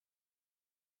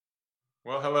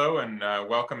Well, hello and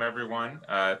welcome everyone.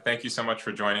 Thank you so much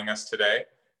for joining us today.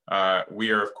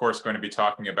 We are, of course, going to be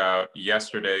talking about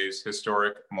yesterday's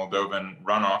historic Moldovan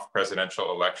runoff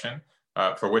presidential election,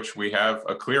 for which we have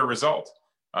a clear result.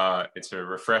 It's a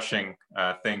refreshing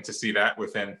thing to see that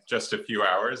within just a few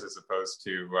hours as opposed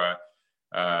to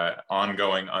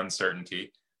ongoing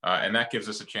uncertainty. And that gives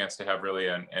us a chance to have really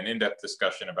an in-depth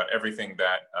discussion about everything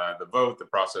that the vote, the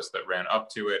process that ran up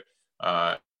to it,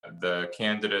 the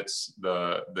candidates,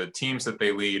 the teams that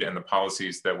they lead, and the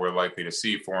policies that we're likely to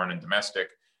see, foreign and domestic,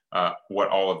 what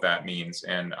all of that means.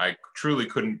 And I truly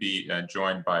couldn't be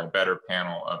joined by a better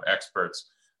panel of experts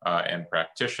and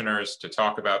practitioners to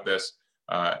talk about this.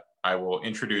 I will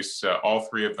introduce all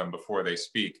three of them before they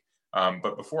speak.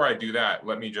 But before I do that,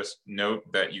 let me just note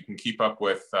that you can keep up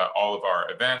with all of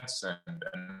our events and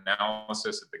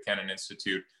analysis at the Kennan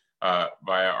Institute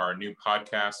via our new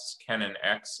podcasts, Kennan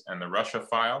X and the Russia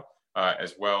File,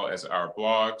 as well as our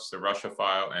blogs, the Russia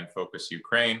File and Focus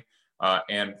Ukraine.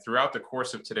 And throughout the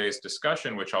course of today's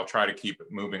discussion, which I'll try to keep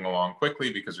moving along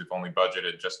quickly because we've only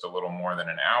budgeted just a little more than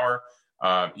an hour,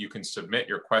 you can submit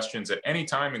your questions at any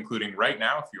time, including right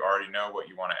now, if you already know what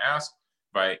you want to ask,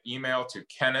 via email to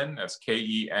Kennan, that's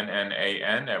Kennan,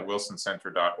 at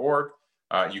wilsoncenter.org.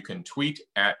 You can tweet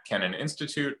at Kennan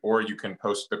Institute, or you can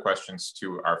post the questions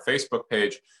to our Facebook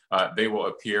page. They will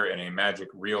appear in a magic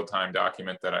real-time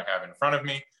document that I have in front of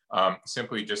me.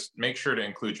 Simply just make sure to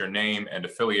include your name and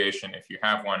affiliation. If you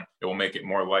have one, it will make it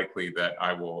more likely that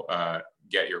I will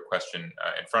get your question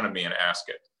in front of me and ask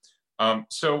it.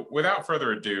 So without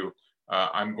further ado,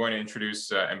 I'm going to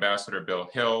introduce Ambassador Bill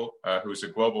Hill, who's a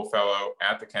global fellow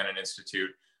at the Kennan Institute,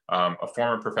 a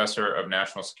former professor of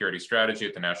national security strategy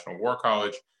at the National War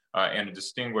College, and a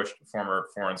distinguished former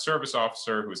foreign service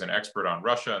officer who's an expert on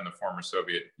Russia and the former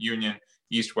Soviet Union,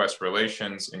 East-West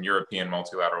relations, and European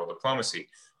multilateral diplomacy.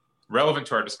 Relevant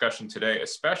to our discussion today,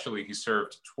 especially, he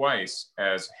served twice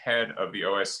as head of the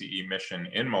OSCE mission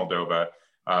in Moldova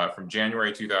from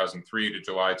January 2003 to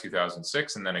July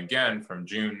 2006, and then again from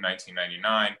June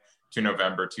 1999 to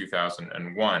November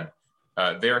 2001.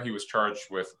 There, he was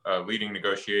charged with leading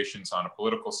negotiations on a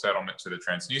political settlement to the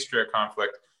Transnistria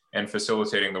conflict and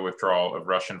facilitating the withdrawal of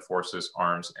Russian forces,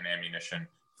 arms, and ammunition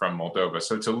from Moldova.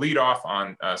 So to lead off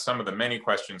on some of the many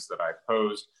questions that I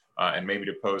posed, and maybe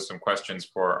to pose some questions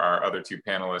for our other two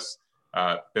panelists,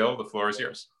 Bill, the floor is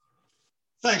yours.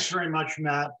 Thanks very much,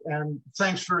 Matt. And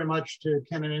thanks very much to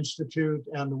Kennan Institute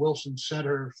and the Wilson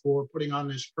Center for putting on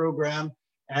this program.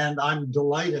 And I'm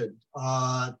delighted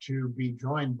to be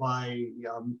joined by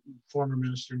former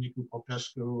Minister Nicu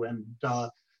Popescu and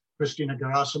Cristina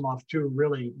Gherasimov, two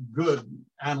really good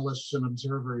analysts and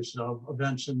observers of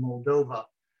events in Moldova.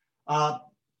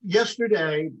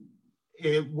 Yesterday,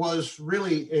 it was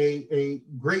really a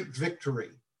great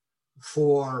victory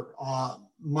for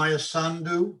Maia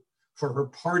Sandu, for her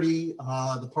party,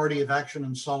 the Party of Action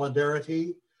and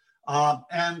Solidarity,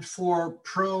 and for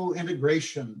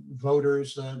pro-integration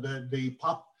voters, the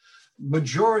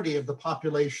majority of the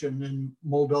population in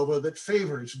Moldova that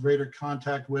favors greater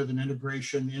contact with and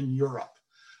integration in Europe.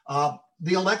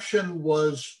 The election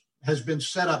has been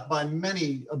set up by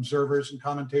many observers and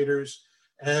commentators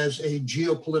as a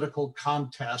geopolitical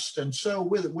contest. And so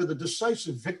with a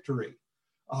decisive victory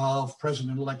of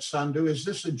President-elect Sandu, is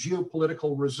this a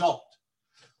geopolitical result?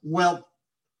 Well,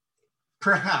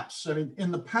 perhaps. I mean,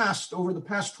 in the past, over the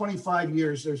past 25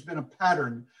 years, there's been a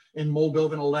pattern in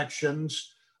Moldovan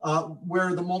elections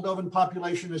where the Moldovan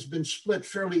population has been split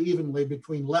fairly evenly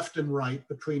between left and right,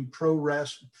 between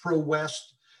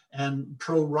pro-West and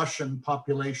pro-Russian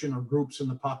population or groups in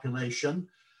the population.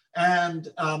 And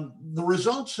the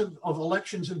results of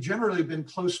elections have generally been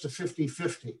close to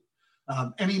 50-50.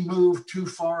 Any move too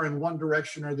far in one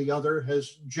direction or the other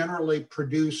has generally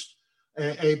produced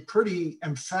a pretty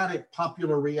emphatic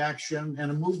popular reaction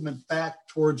and a movement back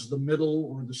towards the middle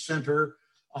or the center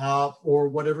or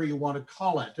whatever you want to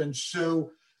call it. And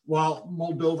so while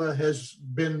Moldova has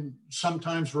been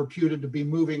sometimes reputed to be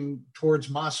moving towards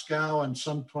Moscow and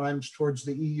sometimes towards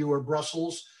the EU or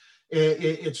Brussels,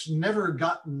 it's never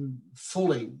gotten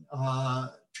fully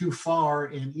too far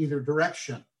in either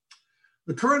direction.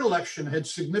 The current election had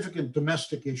significant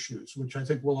domestic issues, which I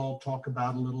think we'll all talk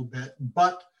about a little bit,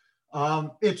 but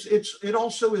it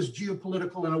also is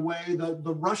geopolitical in a way.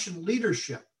 The Russian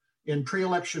leadership in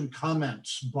pre-election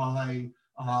comments by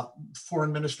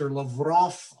Foreign Minister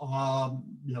Lavrov,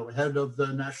 head of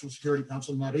the National Security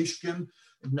Council Narishkin,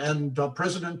 and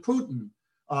President Putin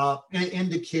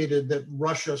indicated that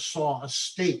Russia saw a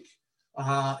stake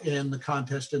in the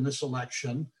contest in this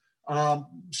election.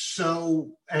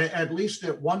 So at least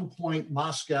at one point,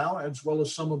 Moscow, as well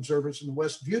as some observers in the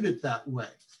West, viewed it that way.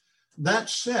 That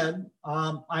said,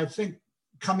 I think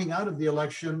coming out of the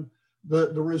election,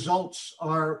 the results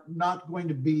are not going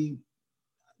to be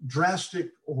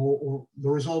drastic or the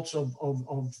results of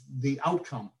the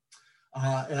outcome.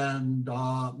 And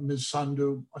Ms.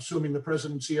 Sandu, assuming the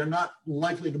presidency, are not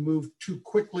likely to move too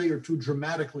quickly or too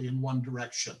dramatically in one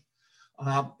direction.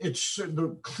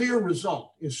 The clear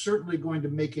result is certainly going to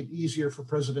make it easier for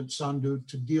President Sandu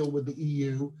to deal with the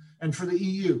EU and for the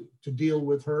EU to deal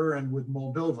with her and with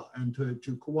Moldova and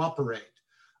to cooperate.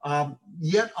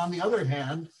 Yet, on the other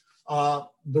hand,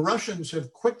 the Russians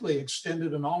have quickly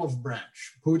extended an olive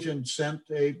branch. Putin sent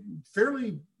a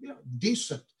fairly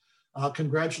decent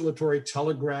congratulatory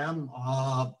telegram.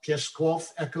 Peskov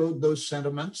echoed those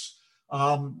sentiments.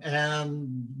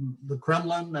 And the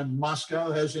Kremlin and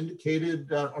Moscow has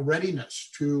indicated a readiness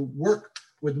to work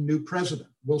with the new president.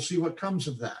 We'll see what comes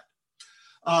of that.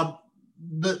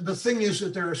 The thing is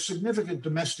that there are significant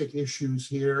domestic issues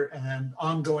here and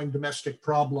ongoing domestic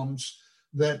problems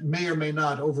that may or may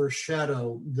not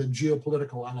overshadow the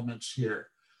geopolitical elements here.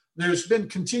 There's been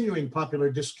continuing popular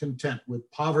discontent with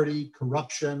poverty,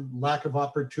 corruption, lack of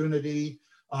opportunity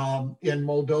in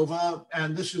Moldova,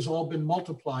 and this has all been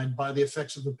multiplied by the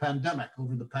effects of the pandemic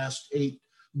over the past 8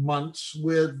 months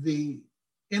with the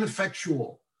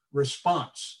ineffectual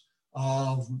response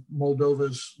of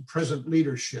Moldova's present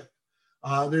leadership.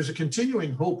 There's a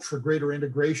continuing hope for greater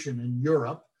integration in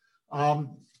Europe,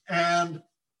 and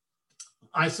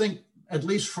I think, at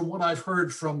least from what I've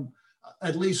heard from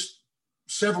at least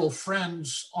several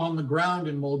friends on the ground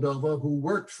in Moldova who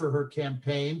worked for her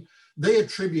campaign, they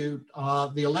attribute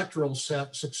the electoral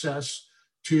success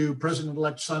to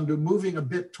President-elect Sandu moving a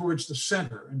bit towards the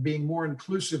center and being more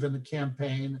inclusive in the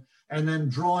campaign, and then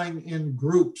drawing in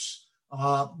groups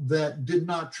that did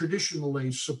not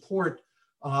traditionally support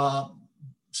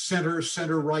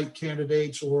center-right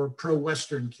candidates or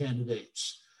pro-Western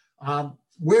candidates.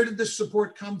 Where did this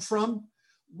support come from?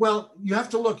 Well, you have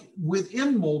to look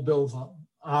within Moldova.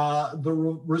 The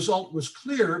result was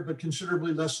clear, but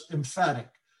considerably less emphatic.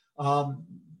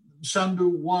 Sandu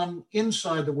won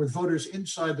with voters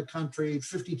inside the country,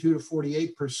 52 to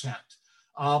 48%.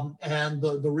 And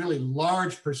the really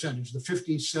large percentage, the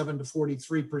 57 to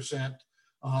 43%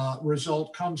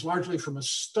 result, comes largely from a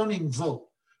stunning vote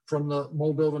from the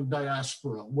Moldovan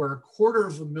diaspora, where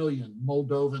 250,000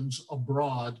 Moldovans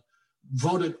abroad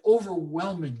voted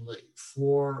overwhelmingly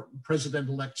for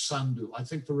President-elect Sandu. I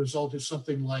think the result is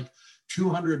something like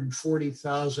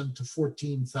 240,000 to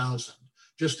 14,000,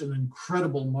 just an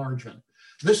incredible margin.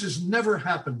 This has never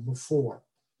happened before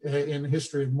in the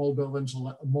history of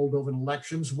Moldovan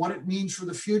elections. What it means for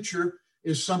the future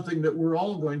is something that we're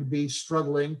all going to be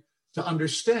struggling to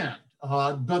understand.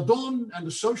 Dodon and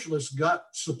the socialists got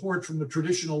support from the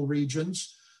traditional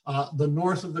regions, the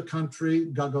north of the country,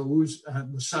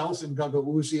 the south in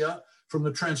Gagauzia, from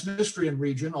the Transnistrian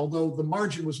region, although the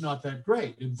margin was not that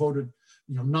great. It voted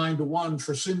 9-1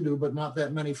 for Sandu, but not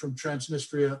that many from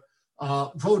Transnistria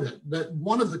voted. That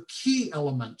one of the key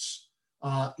elements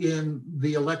in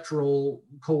the electoral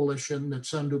coalition that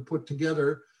Sandu put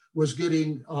together was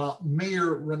getting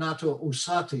Mayor Renato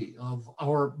Usati of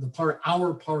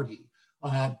our party,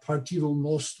 Partidul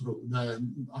Nostru.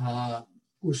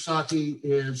 Usati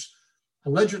is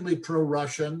allegedly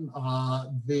pro-Russian.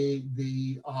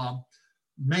 The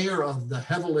mayor of the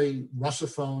heavily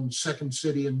Russophone second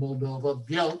city in Moldova,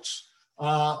 Bielsk,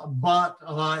 but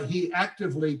he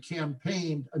actively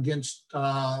campaigned against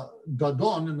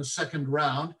Dodon in the second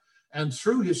round, and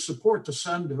through his support to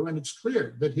Sandu, and it's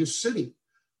clear that his city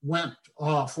went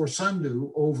for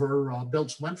Sandu over,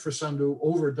 Bielsk went for Sandu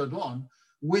over Dodon,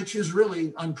 which is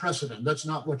really unprecedented. That's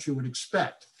not what you would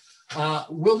expect.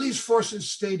 Will these forces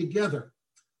stay together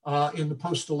in the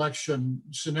post-election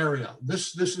scenario?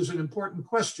 This is an important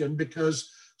question because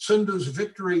Sandu's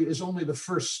victory is only the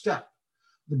first step.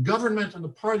 The government and the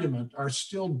parliament are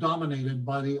still dominated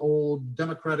by the old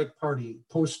Democratic Party,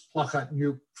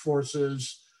 post-Plakhatniuk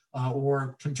forces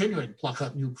or continuing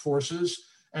Plakhatniuk forces,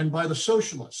 and by the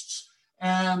socialists.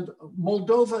 And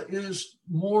Moldova is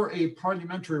more a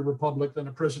parliamentary republic than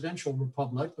a presidential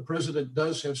republic. The president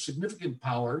does have significant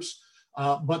powers,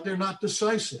 but they're not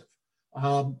decisive.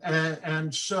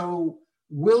 And so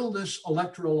will this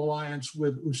electoral alliance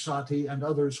with Usati and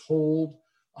others hold?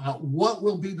 What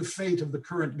will be the fate of the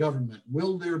current government?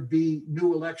 Will there be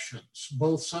new elections?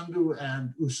 Both Sandu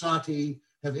and Usati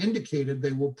have indicated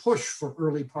they will push for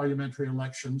early parliamentary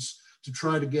elections to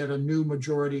try to get a new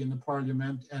majority in the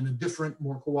parliament and a different,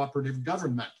 more cooperative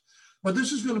government. But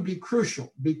this is going to be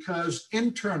crucial because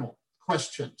internal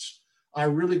questions are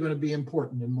really going to be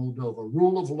important in Moldova.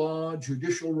 Rule of law,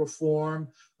 judicial reform,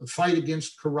 the fight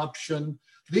against corruption.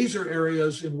 These are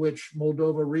areas in which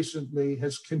Moldova recently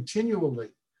has continually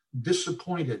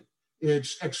disappointed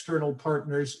its external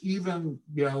partners, even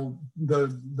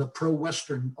the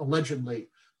pro-Western, allegedly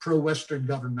pro-Western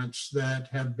governments that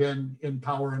have been in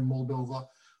power in Moldova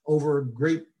over a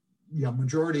great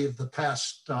majority of the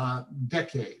past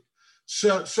decade.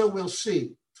 So we'll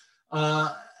see.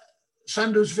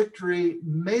 Sandu's victory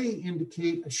may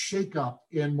indicate a shakeup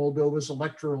in Moldova's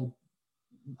electoral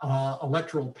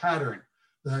pattern,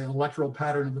 the electoral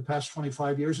pattern of the past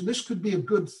 25 years. And this could be a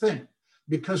good thing,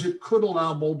 because it could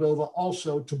allow Moldova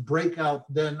also to break out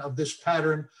then of this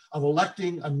pattern of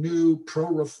electing a new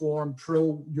pro-reform,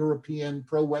 pro-European,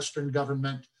 pro-Western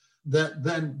government that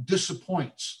then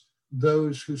disappoints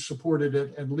those who supported it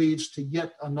and leads to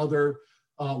yet another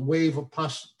wave of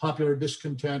popular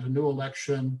discontent, a new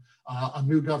election, a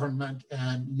new government,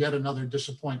 and yet another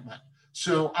disappointment.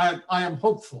 So I am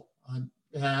hopeful,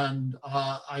 and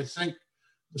I think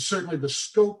certainly the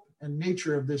scope and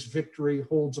nature of this victory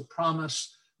holds a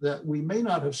promise that we may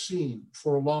not have seen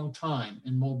for a long time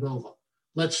in Moldova.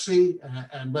 Let's see,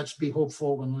 and let's be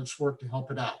hopeful, and let's work to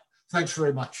help it out. Thanks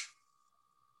very much.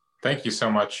 Thank you so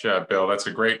much, Bill. That's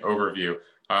a great overview.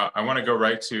 I want to go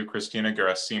right to Cristina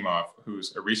Gherasimov,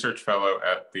 who's a research fellow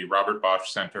at the Robert Bosch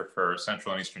Center for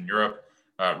Central and Eastern Europe,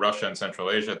 Russia and Central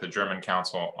Asia at the German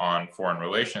Council on Foreign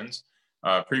Relations.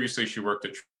 Previously, she worked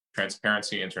at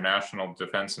Transparency International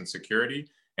Defense and Security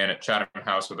and at Chatham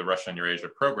House with the Russia and Eurasia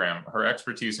program. Her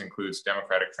expertise includes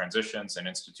democratic transitions and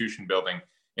institution building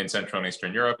in Central and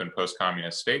Eastern Europe and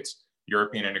post-communist states,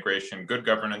 European integration, good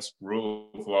governance, rule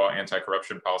of law,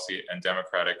 anti-corruption policy, and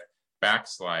democratic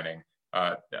backsliding.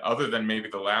 Other than maybe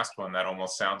the last one, that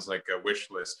almost sounds like a wish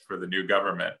list for the new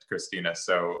government, Cristina.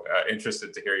 So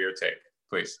interested to hear your take,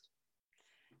 please.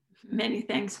 Many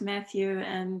thanks, Matthew,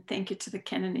 and thank you to the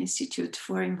Kennan Institute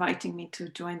for inviting me to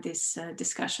join this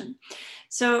discussion.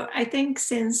 So I think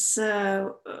since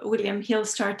William Hill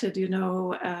started,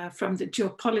 from the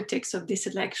geopolitics of this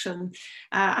election,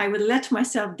 I will let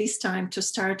myself this time to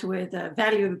start with the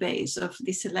value base of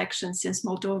this election, since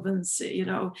Moldovans,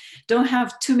 don't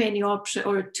have too many options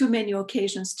or too many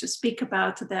occasions to speak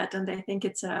about that, and I think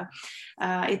it's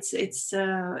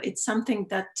something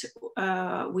that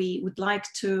we would like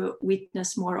to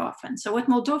witness more often. So what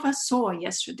Moldova saw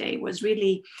yesterday was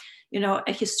really,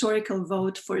 a historical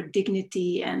vote for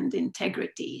dignity and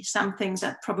integrity, something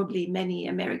that probably many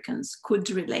Americans could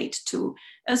relate to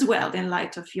as well in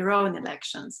light of your own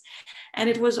elections. And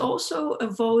it was also a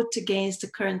vote against the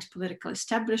current political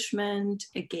establishment,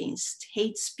 against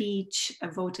hate speech, a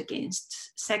vote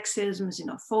against sexism,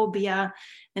 xenophobia,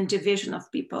 and division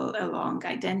of people along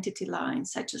identity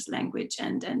lines such as language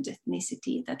and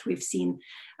ethnicity that we've seen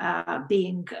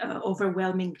being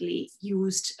overwhelmingly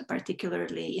used,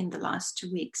 particularly in the last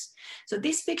 2 weeks. So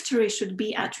this victory should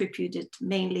be attributed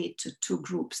mainly to two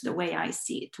groups, the way I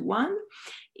see it. One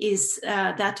is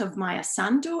that of Maia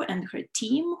Sandu and her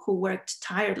team, who worked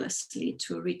tirelessly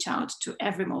to reach out to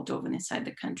every Moldovan inside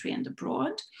the country and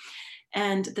abroad.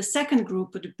 And the second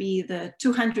group would be the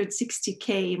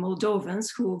 260K Moldovans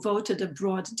who voted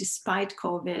abroad despite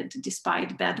COVID,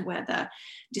 despite bad weather,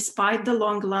 despite the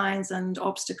long lines and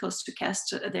obstacles to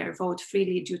cast their vote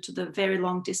freely due to the very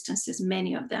long distances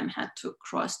many of them had to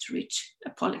cross to reach a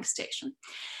polling station.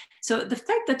 So the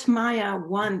fact that Maia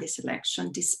won this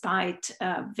election, despite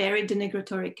a very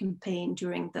denigratory campaign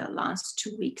during the last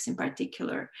 2 weeks in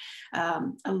particular,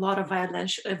 a lot of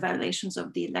violations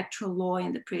of the electoral law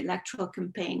in the pre-electoral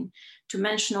campaign, to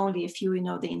mention only a few,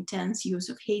 the intense use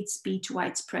of hate speech,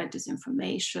 widespread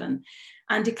disinformation,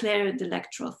 undeclared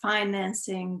electoral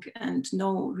financing, and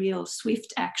no real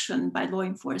swift action by law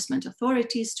enforcement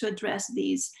authorities to address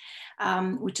these,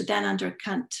 which then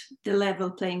undercut the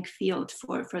level playing field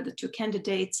for the two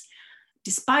candidates.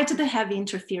 Despite the heavy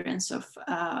interference of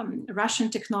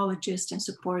Russian technologists in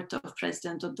support of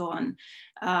President Dodon,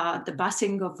 the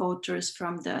busing of voters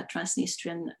from the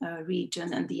Transnistrian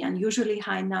region, and the unusually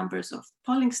high numbers of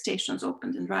polling stations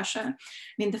opened in Russia,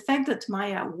 the fact that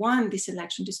Maia won this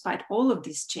election despite all of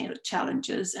these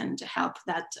challenges and help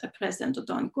that President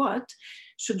Dodon got,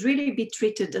 should really be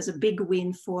treated as a big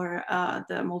win for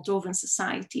the Moldovan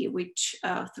society, which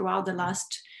throughout the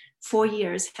last 4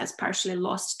 years has partially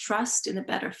lost trust in a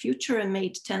better future and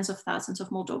made tens of thousands of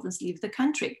Moldovans leave the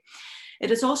country. It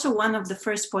is also one of the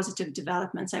first positive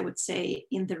developments, I would say,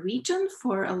 in the region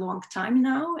for a long time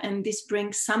now, and this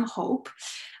brings some hope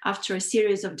after a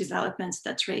series of developments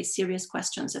that raise serious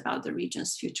questions about the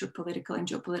region's future political and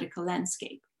geopolitical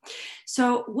landscape.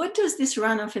 So what does this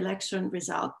runoff election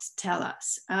result tell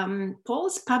us?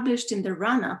 Polls published in the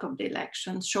run-up of the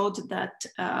election showed that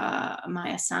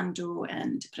Maia Sandu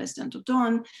and President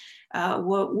Dodon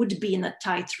would be in a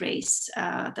tight race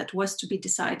that was to be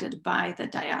decided by the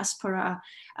diaspora,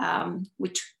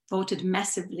 which voted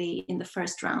massively in the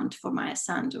first round for Maia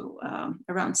Sandu,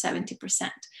 around 70%.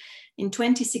 In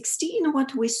 2016,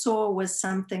 what we saw was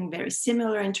something very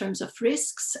similar in terms of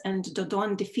risks, and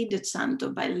Dodon defeated Sandu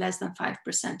by less than 5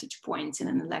 percentage points in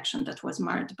an election that was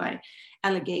marred by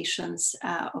allegations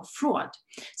of fraud.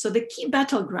 So the key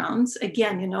battlegrounds,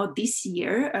 again, this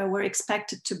year were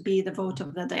expected to be the vote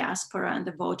of the diaspora and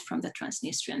the vote from the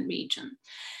Transnistrian region.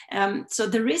 So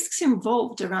the risks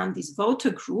involved around these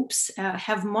voter groups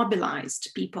have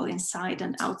mobilized people inside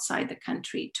and outside the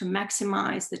country to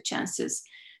maximize the chances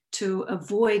to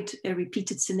avoid a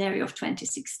repeated scenario of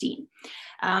 2016.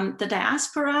 The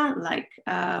diaspora, like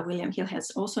William Hill has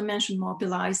also mentioned,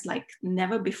 mobilized like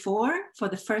never before. For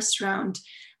the first round,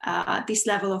 this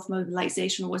level of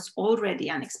mobilization was already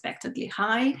unexpectedly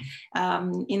high.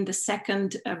 In the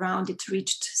second round, it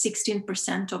reached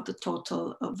 16% of the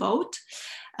total vote.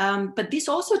 But this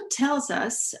also tells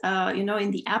us,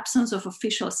 in the absence of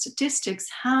official statistics,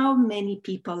 how many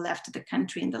people left the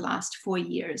country in the last 4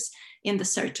 years in the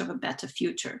search of a better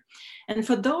future. And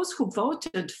for those who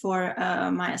voted for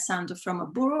Maia Sandu from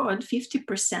abroad,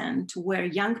 50% were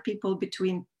young people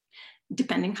between,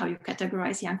 depending how you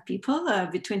categorize young people,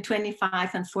 between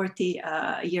 25 and 40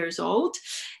 years old,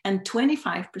 and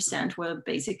 25% were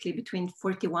basically between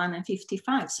 41 and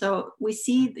 55. So we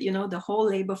see, the whole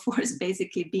labor force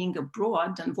basically being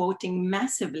abroad and voting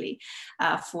massively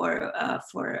for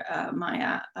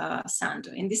Maia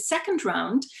Sandu. In the second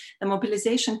round, the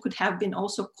mobilization could have been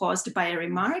also caused by a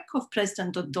remark of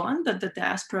President Dodon that the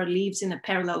diaspora lives in a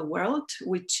parallel world,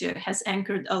 which has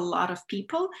angered a lot of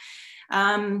people.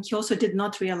 He also did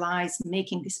not realize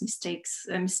making this mistake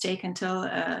until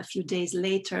a few days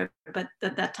later, but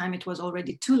at that time it was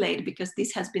already too late, because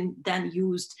this has been then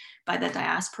used by the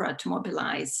diaspora to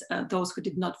mobilize those who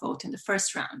did not vote in the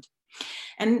first round.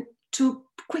 And to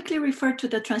quickly refer to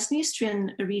the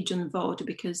Transnistrian region vote,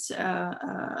 because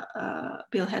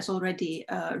Bill has already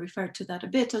referred to that a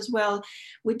bit as well.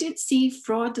 We did see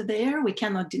fraud there, we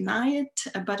cannot deny it,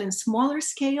 but in smaller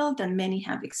scale than many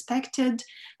have expected.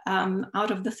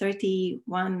 Out of the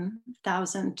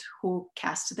 31,000 who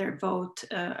cast their vote,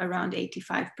 around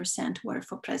 85% were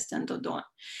for President Dodon.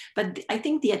 But I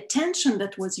think the attention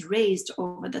that was raised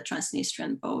over the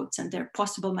Transnistrian votes and their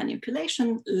possible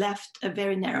manipulation left a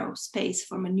very narrow space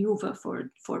for maneuver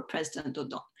for President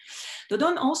Dodon.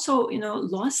 Dodon also,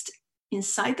 lost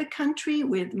inside the country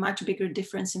with much bigger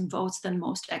difference in votes than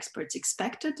most experts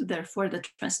expected. Therefore, the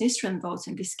Transnistrian votes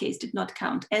in this case did not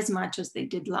count as much as they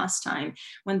did last time,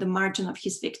 when the margin of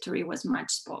his victory was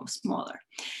much smaller.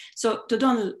 So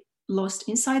Dodon lost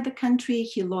inside the country,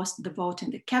 he lost the vote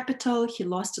in the capital, he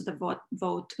lost the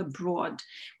vote abroad,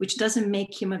 which doesn't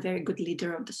make him a very good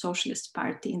leader of the Socialist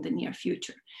Party in the near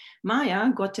future. Maia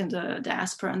got in the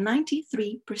diaspora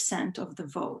 93% of the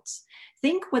votes.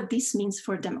 Think what this means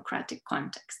for a democratic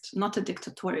context, not a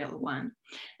dictatorial one.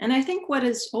 And I think what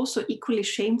is also equally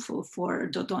shameful for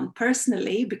Dodon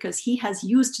personally, because he has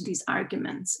used these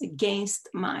arguments against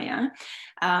Maia,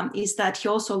 is that he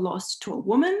also lost to a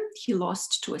woman, he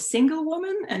lost to a single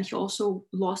woman, and he also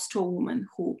lost to a woman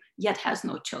who yet has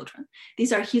no children.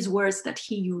 These are his words that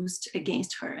he used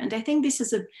against her. And I think this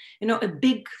is a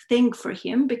big thing for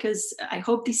him, because I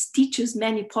hope this teaches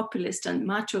many populists and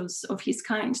machos of his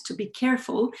kind to be careful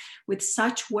with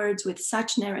such words, with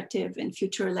such narrative in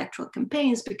future electoral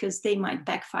campaigns, because they might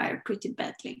backfire pretty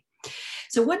badly.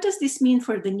 So what does this mean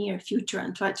for the near future?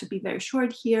 And try to be very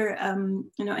short here.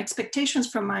 Expectations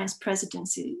from Maia's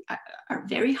presidency are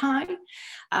very high.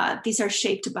 These are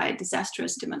shaped by a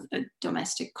disastrous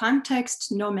domestic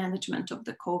context, no management of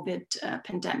the COVID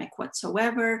pandemic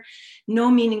whatsoever, no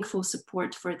meaningful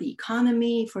support for the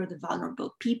economy, for the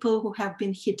vulnerable people who have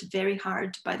been hit very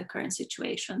hard by the current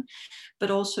situation,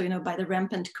 but also, by the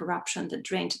rampant corruption that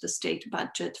drained the state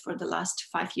budget for the last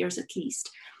 5 years at least.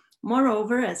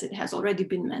 Moreover, as it has already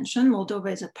been mentioned,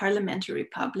 Moldova is a parliamentary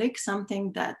republic,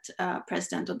 something that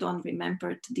President Dodon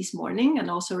remembered this morning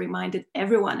and also reminded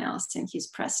everyone else in his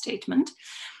press statement.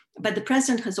 But the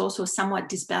president has also somewhat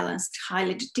disbalanced high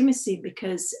legitimacy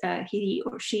because he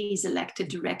or she is elected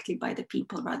directly by the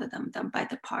people rather than by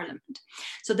the parliament.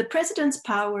 So the president's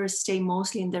powers stay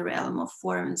mostly in the realm of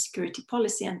foreign and security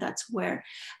policy, and that's where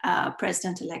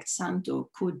President-elect Sandu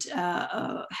could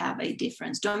have a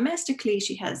difference. Domestically,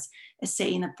 she has a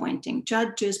say in appointing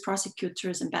judges,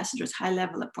 prosecutors, ambassadors,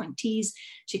 high-level appointees.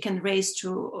 She can raise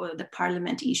to the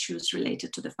parliament issues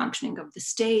related to the functioning of the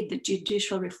state, the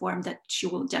judicial reform that she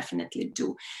will definitely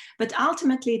do. But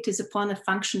ultimately, it is upon a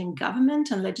functioning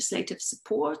government and legislative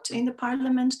support in the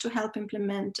parliament to help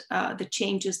implement the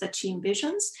changes that she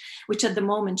envisions, which at the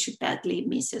moment she badly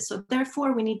misses. So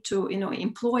therefore, we need to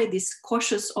employ this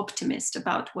cautious optimism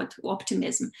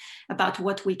about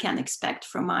what we can expect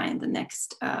from Maia in the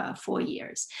next 4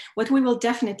 years. What we will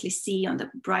definitely see on the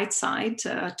bright side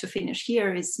to finish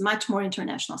here is much more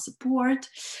international support,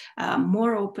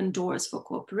 more open doors for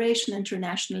cooperation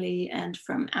internationally and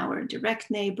from our direct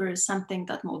neighbors, something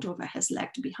that Moldova has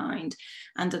lagged behind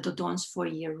under Dodon's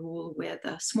 4-year rule with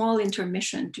a small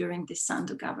intermission during the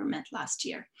Sandu government last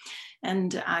year.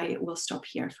 And I will stop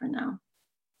here for now.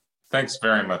 Thanks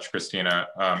very much, Cristina.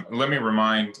 Let me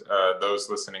remind those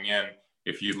listening in,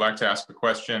 if you'd like to ask a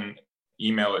question,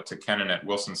 email it to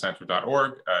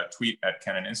kennan@wilsoncenter.org, tweet at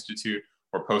Kennan Institute,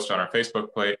 or post on our Facebook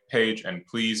page, and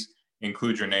please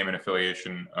include your name and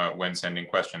affiliation when sending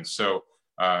questions. So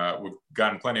we've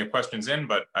gotten plenty of questions in,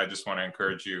 but I just want to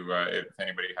encourage you, if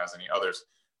anybody has any others.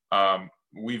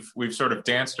 We've sort of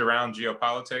danced around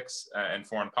geopolitics and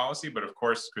foreign policy, but of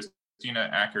course, Cristina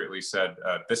accurately said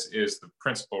this is the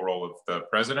principal role of the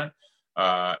president.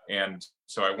 And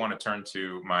so I want to turn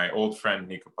to my old friend,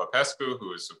 Nicu Popescu,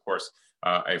 who is, of course,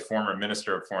 a former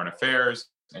Minister of Foreign Affairs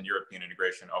and European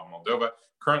Integration of Moldova,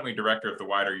 currently Director of the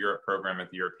Wider Europe Program at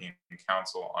the European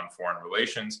Council on Foreign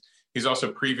Relations. He's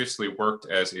also previously worked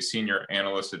as a senior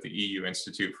analyst at the EU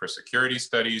Institute for Security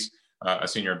Studies, a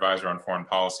senior advisor on foreign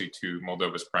policy to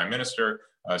Moldova's Prime Minister,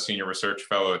 a senior research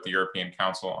fellow at the European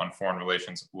Council on Foreign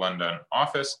Relations London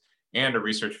office, and a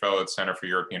research fellow at the Center for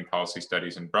European Policy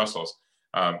Studies in Brussels.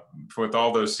 With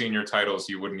all those senior titles,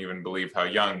 you wouldn't even believe how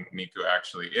young Nicu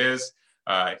actually is.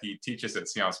 He teaches at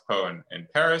Sciences Po in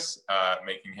Paris,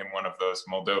 making him one of those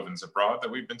Moldovans abroad that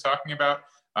we've been talking about.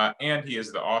 And he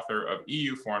is the author of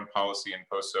EU Foreign Policy in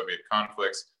Post-Soviet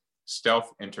Conflicts,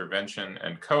 Stealth Intervention,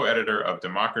 and co-editor of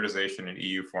Democratization in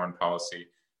EU Foreign Policy,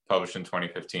 published in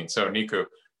 2015. So Nicu,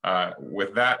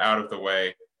 with that out of the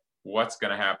way, what's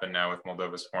going to happen now with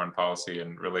Moldova's foreign policy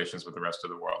and relations with the rest of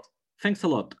the world? Thanks a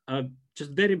lot.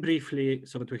 Just very briefly,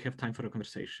 so that we have time for a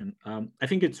conversation. I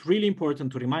think it's really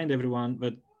important to remind everyone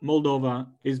that Moldova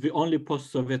is the only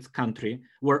post-Soviet country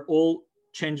where all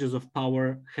changes of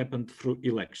power happened through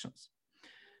elections.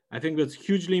 I think that's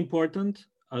hugely important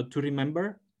to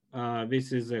remember.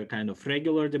 This is a kind of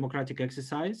regular democratic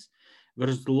exercise.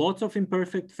 There's lots of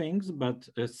imperfect things, but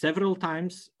several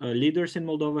times leaders in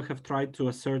Moldova have tried to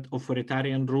assert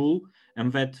authoritarian rule,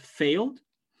 and that failed.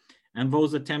 And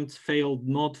those attempts failed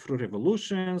not through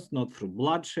revolutions, not through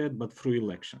bloodshed, but through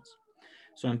elections.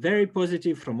 So I'm very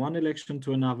positive from one election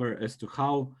to another as to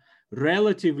how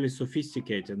relatively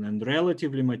sophisticated and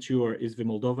relatively mature is the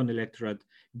Moldovan electorate,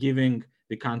 given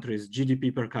the country's GDP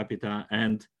per capita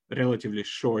and relatively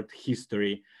short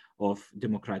history of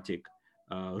democratic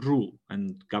rule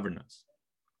and governance.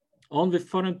 On the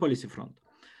foreign policy front,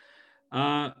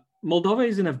 Moldova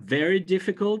is in a very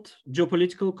difficult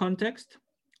geopolitical context.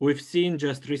 We've seen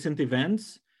just recent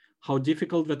events, how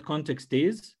difficult that context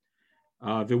is.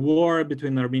 The war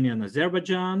between Armenia and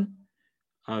Azerbaijan,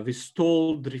 the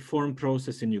stalled reform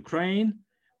process in Ukraine,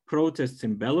 protests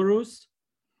in Belarus.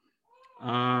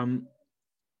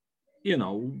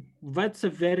 That's a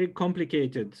very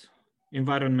complicated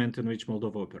environment in which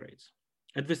Moldova operates.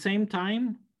 At the same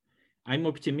time, I'm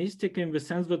optimistic in the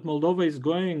sense that Moldova is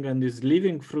going and is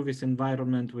living through this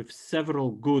environment with several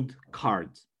good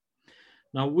cards.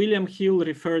 Now, William Hill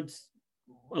referred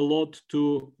a lot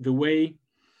to the way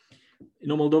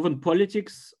Moldovan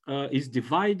politics is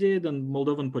divided, and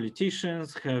Moldovan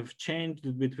politicians have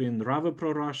changed between rather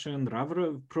pro-Russian,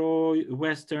 rather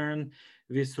pro-Western,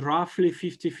 this roughly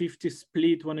 50-50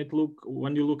 split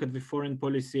when you look at the foreign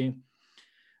policy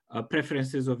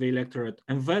preferences of the electorate,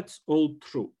 and that's all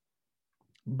true.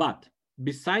 But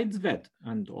besides that,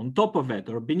 and on top of that,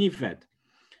 or beneath that,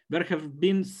 there have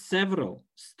been several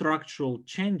structural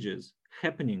changes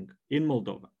happening in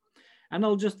Moldova. And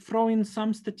I'll just throw in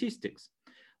some statistics.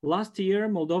 Last year,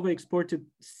 Moldova exported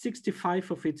 65%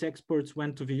 of its exports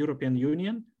went to the European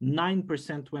Union,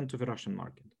 9% went to the Russian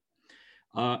market.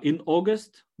 In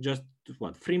August, just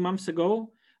 3 months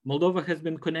ago, Moldova has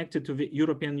been connected to the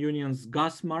European Union's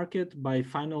gas market by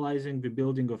finalizing the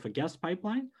building of a gas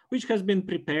pipeline, which has been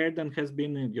prepared and has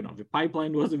been, the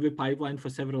pipeline was in the pipeline for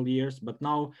several years, but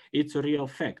now it's a real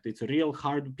fact. It's a real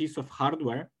hard piece of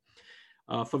hardware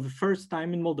for the first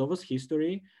time in Moldova's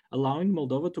history, allowing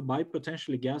Moldova to buy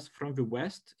potentially gas from the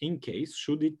West in case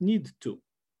should it need to.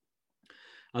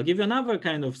 I'll give you another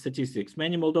kind of statistics.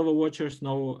 Many Moldova watchers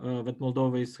know that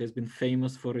Moldova has been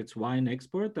famous for its wine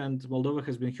export, and Moldova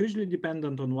has been hugely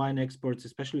dependent on wine exports,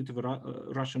 especially to the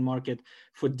Russian market,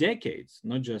 for decades,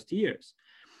 not just years.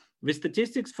 The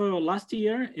statistics for last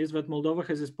year is that Moldova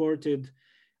has exported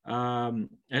wine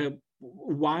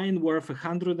worth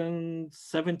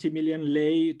 170 million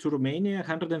lei to Romania,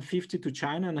 150 to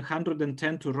China, and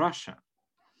 110 to Russia.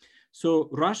 So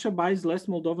Russia buys less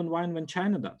Moldovan wine than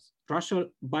China does. Russia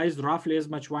buys roughly as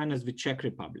much wine as the Czech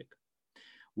Republic.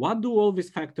 What do all these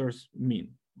factors mean?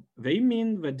 They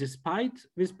mean that despite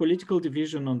this political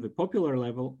division on the popular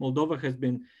level, Moldova has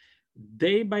been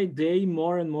day by day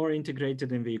more and more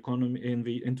integrated in the economy,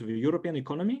 into the European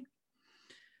economy,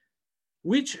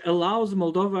 which allows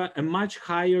Moldova a much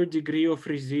higher degree of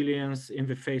resilience in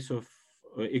the face of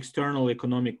external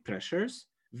economic pressures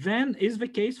than is the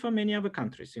case for many other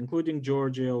countries, including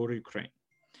Georgia or Ukraine.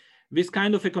 This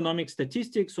kind of economic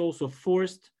statistics also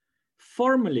forced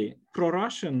formally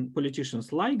pro-Russian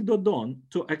politicians like Dodon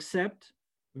to accept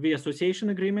the association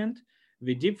agreement,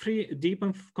 the deep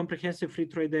and comprehensive free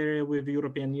trade area with the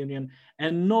European Union,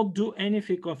 and not do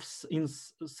anything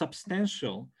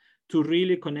substantial to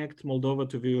really connect Moldova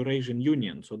to the Eurasian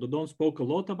Union. So Dodon spoke a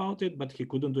lot about it, but he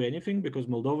couldn't do anything because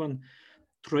Moldovan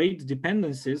trade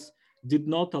dependencies did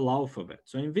not allow for that.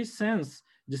 So in this sense,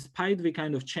 despite the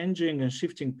kind of changing and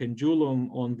shifting pendulum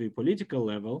on the political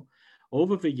level,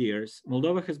 over the years,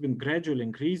 Moldova has been gradually,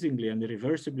 increasingly, and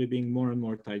irreversibly being more and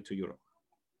more tied to Europe.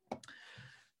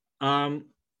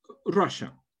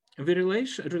 Russia. The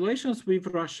relations with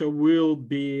Russia will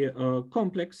be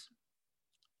complex,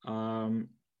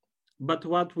 but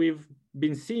what we've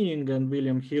been seeing, and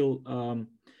William Hill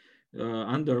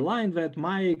underlined that,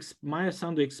 Maia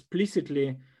Sandu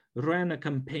explicitly ran a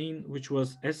campaign which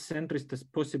was as centrist as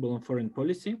possible on foreign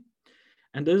policy,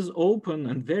 and is open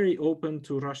and very open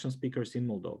to Russian speakers in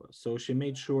Moldova. So she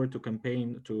made sure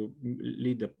to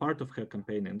lead a part of her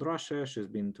campaign in Russia. She's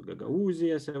been to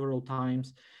Gagauzia several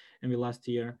times in the last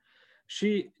year.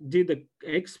 She did an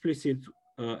explicit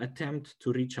attempt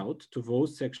to reach out to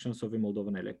those sections of the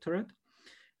Moldovan electorate.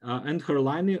 And her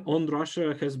line on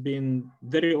Russia has been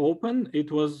very open.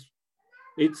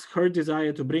 It's her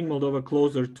desire to bring Moldova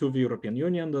closer to the European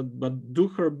Union, but do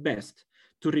her best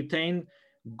to retain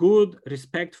good,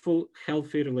 respectful,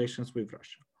 healthy relations with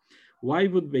Russia. Why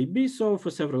would they be so? For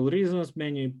several reasons.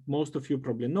 Most of you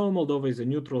probably know Moldova is a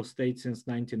neutral state since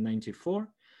 1994.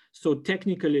 So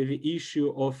technically the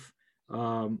issue of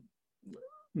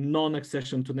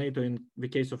non-accession to NATO in the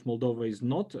case of Moldova is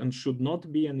not and should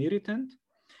not be an irritant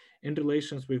in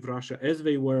relations with Russia as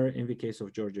they were in the case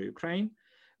of Georgia, Ukraine.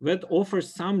 That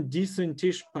offers some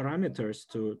decentish parameters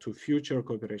to future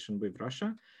cooperation with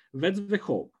Russia. That's the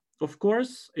hope. Of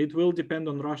course, it will depend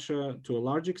on Russia to a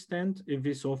large extent if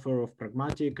this offer of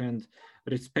pragmatic and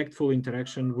respectful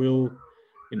interaction will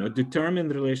determine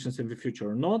relations in the future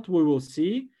or not. We will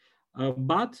see.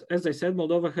 But as I said,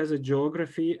 Moldova has a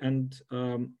geography and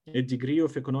a degree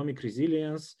of economic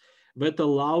resilience that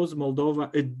allows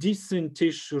Moldova a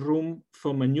decentish room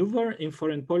for maneuver in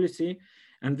foreign policy.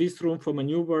 And this room for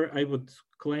maneuver, I would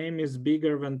claim, is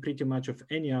bigger than pretty much of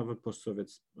any other post-Soviet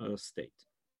state.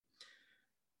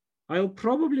 I'll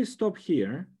probably stop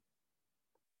here.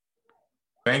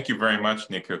 Thank you very much,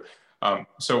 Nicu.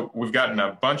 So we've gotten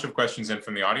a bunch of questions in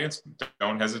from the audience.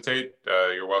 Don't hesitate.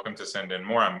 You're welcome to send in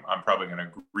more. I'm probably going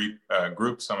to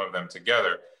group some of them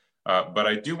together. But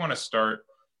I do want to start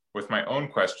with my own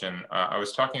question. I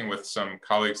was talking with some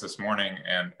colleagues this morning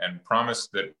and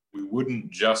promised that we wouldn't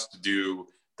just do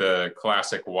the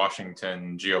classic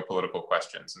Washington geopolitical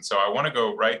questions. And so I want to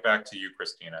go right back to you,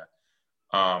 Cristina.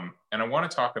 And I want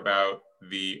to talk about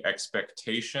the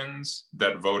expectations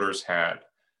that voters had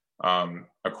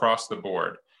across the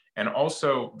board, and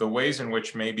also the ways in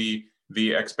which maybe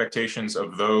the expectations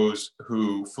of those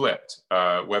who flipped,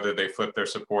 whether they flipped their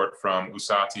support from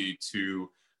Usati to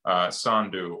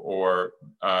Sandu, or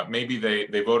maybe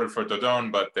they voted for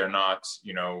Dodon, but they're not,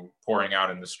 pouring out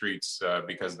in the streets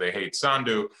because they hate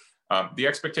Sandu. The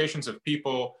expectations of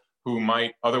people who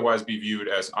might otherwise be viewed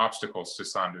as obstacles to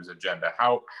Sandu's agenda.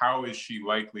 How is she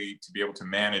likely to be able to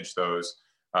manage those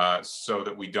so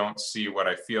that we don't see what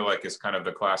I feel like is kind of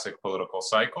the classic political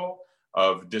cycle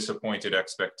of disappointed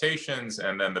expectations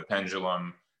and then the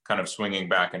pendulum kind of swinging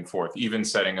back and forth, even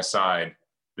setting aside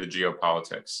the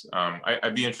geopolitics.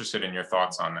 I'd be interested in your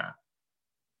thoughts on that.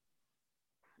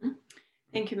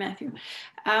 Thank you, Matthew.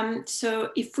 So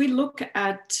if we look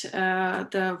at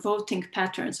the voting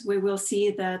patterns, we will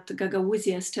see that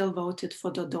Gagauzia still voted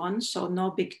for Dodon, so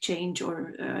no big change or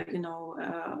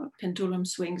pendulum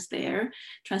swings there.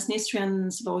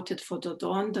 Transnistrians voted for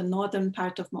Dodon. The northern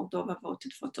part of Moldova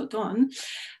voted for Dodon,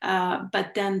 but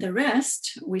then the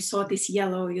rest, we saw this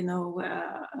yellow,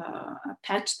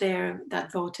 patch there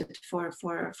that voted for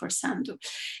Sandu.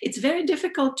 It's very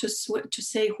difficult to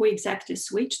say who exactly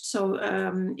switched. So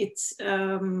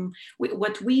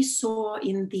what we saw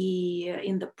in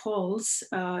the polls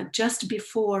just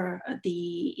before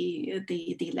the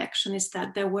election is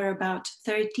that there were about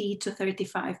 30 to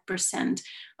 35%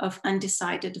 of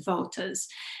undecided voters.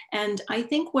 And I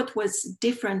think what was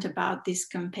different about this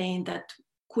campaign that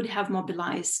could have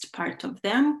mobilized part of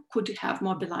them, could have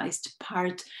mobilized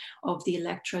part of the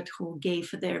electorate who gave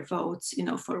their votes,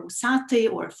 for Usate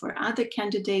or for other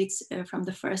candidates from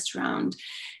the first round,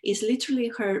 is literally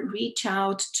her reach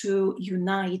out to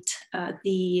unite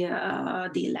the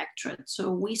electorate.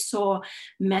 So we saw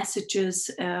messages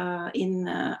in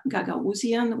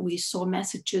Gagauzian, we saw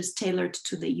messages tailored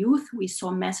to the youth, we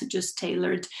saw messages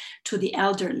tailored to the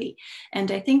elderly.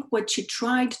 And I think what she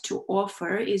tried to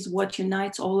offer is what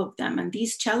unites all of them. And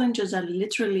these challenges are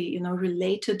literally,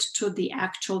 related to the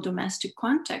actual domestic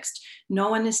context. No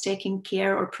one is taking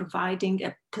care or providing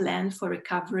a plan for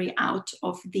recovery out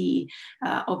of the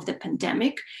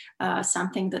pandemic,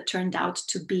 something that turned out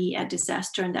to be a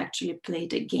disaster and actually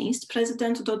played against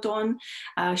President Dodon.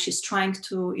 She's trying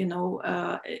to,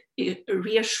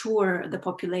 reassure the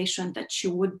population that she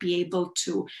would be able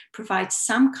to provide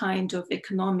some kind of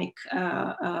economic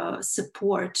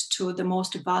support to the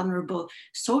most vulnerable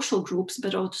social groups,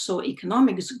 but also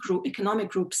economic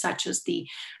groups such as the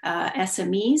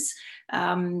SMEs.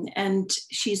 And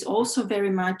she's also very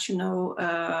much,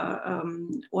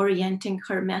 orienting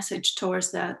her message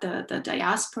towards the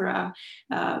diaspora,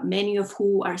 many of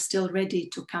who are still ready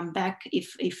to come back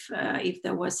if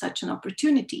there was such an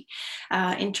opportunity.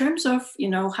 In terms of,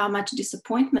 how much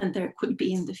disappointment there could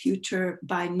be in the future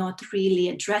by not really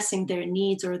addressing their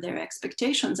needs or their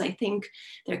expectations, I think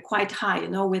they're quite high.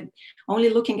 With only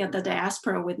looking at the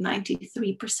diaspora with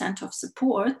 93% of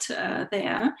support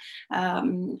there,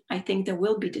 I think there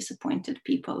will be disappointed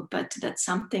people, but that's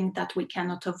something that we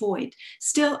cannot avoid.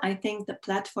 Still, I think the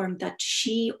platform that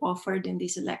she offered in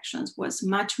these elections was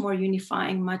much more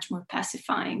unifying, much more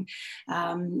pacifying,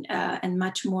 and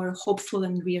much more hopeful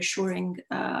and reassuring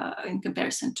in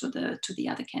comparison to the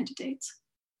other candidates.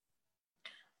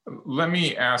 Let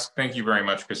me ask, thank you very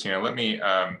much, Cristina. Let me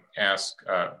ask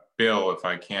Bill, if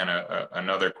I can,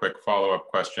 another quick follow-up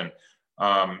question.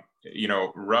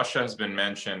 Russia has been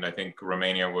mentioned. I think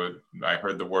Romania I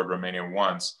heard the word Romania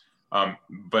once,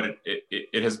 but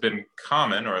it has been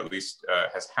common, or at least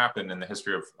has happened in the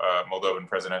history of Moldovan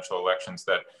presidential elections,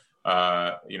 that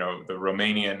the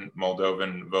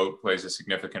Romanian-Moldovan vote plays a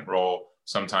significant role.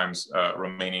 Sometimes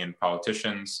Romanian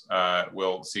politicians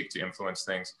will seek to influence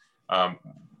things.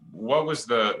 What was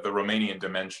the Romanian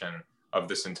dimension of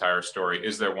this entire story?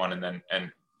 Is there one,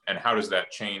 and how does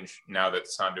that change now that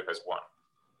Sandu has won?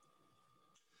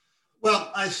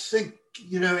 Well, I think,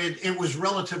 it was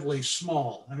relatively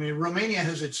small. I mean, Romania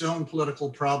has its own political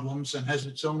problems and has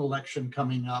its own election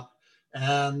coming up.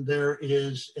 And there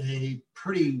is a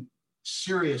pretty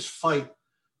serious fight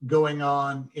going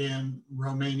on in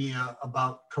Romania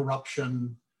about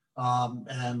corruption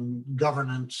and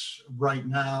governance right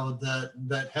now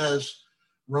that has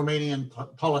Romanian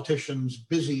politicians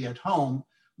busy at home.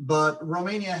 But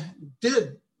Romania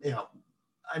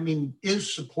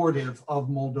is supportive of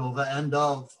Moldova and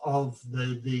of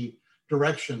the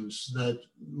directions that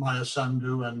Maia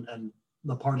Sandu and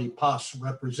the party PAS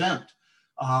represent.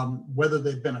 Whether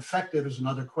they've been effective is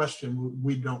another question.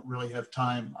 We don't really have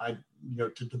time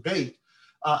to debate.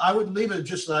 I would leave it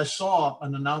just that I saw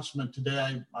an announcement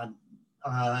today.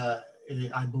 I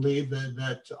believe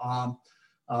that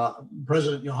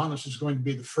President Iohannis is going to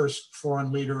be the first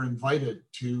foreign leader invited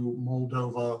to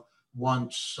Moldova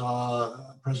once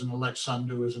President-elect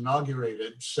Sandu is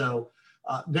inaugurated. So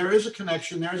there is a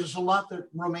connection there. There's a lot that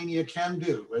Romania can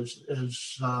do. As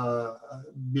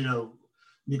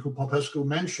Nicu Popescu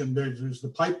mentioned, there's the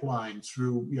pipeline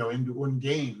through, into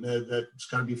Ungain that's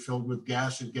got to be filled with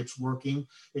gas. It gets working.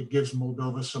 It gives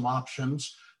Moldova some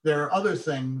options. There are other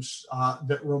things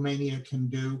that Romania can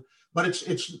do, but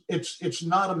it's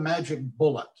not a magic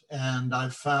bullet. And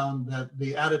I've found that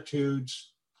the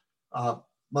attitudes,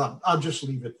 well, I'll just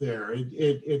leave it there.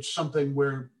 It's something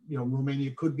where,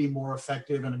 Romania could be more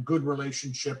effective, and a good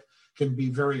relationship can be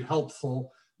very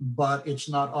helpful, but it's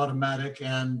not automatic.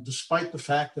 And despite the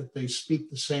fact that they speak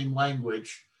the same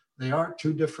language, they are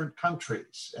two different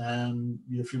countries. And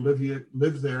if you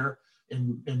live there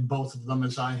in both of them,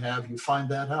 as I have, you find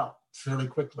that out fairly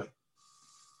quickly.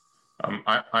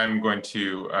 I'm going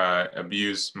to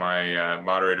abuse my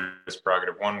moderator's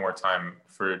prerogative one more time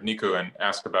for Nicu and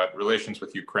ask about relations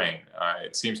with Ukraine.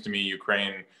 It seems to me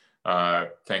Ukraine,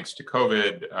 thanks to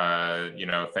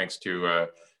COVID, thanks to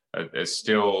a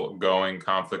still going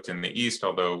conflict in the East,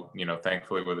 although,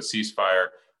 thankfully with a ceasefire,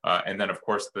 and then of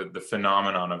course the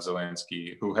phenomenon of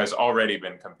Zelensky, who has already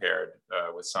been compared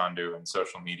with Sandu in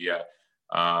social media,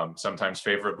 sometimes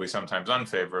favorably, sometimes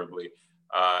unfavorably.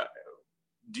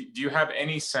 Do you have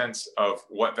any sense of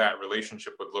what that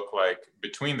relationship would look like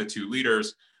between the two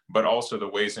leaders, but also the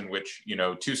ways in which,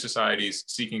 two societies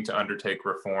seeking to undertake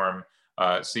reform,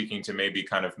 seeking to maybe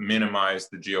kind of minimize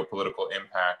the geopolitical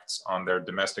impacts on their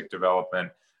domestic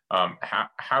development?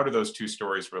 How do those two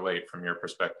stories relate from your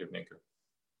perspective, Nicu?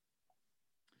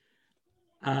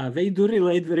 They do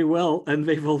relate very well, and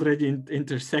they've already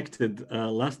intersected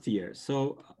last year.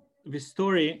 So the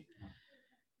story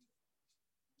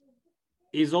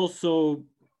is also,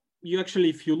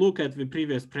 if you look at the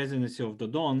previous presidency of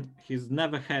Dodon, he's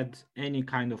never had any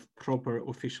kind of proper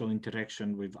official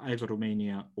interaction with either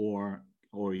Romania or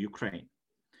Ukraine.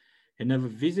 He never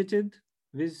visited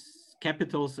these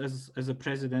capitals as a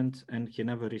president, and he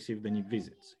never received any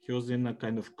visits. He was in a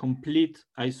kind of complete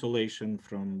isolation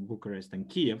from Bucharest and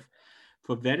Kiev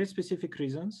for very specific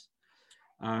reasons.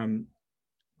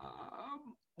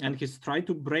 And he's tried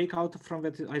to break out from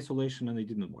that isolation, and it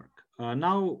didn't work.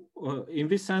 Now, in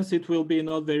this sense, it will be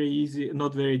not very easy,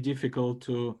 not very difficult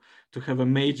to have a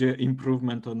major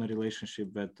improvement on a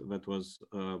relationship that was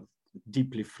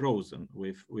deeply frozen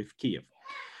with Kiev.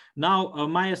 Now,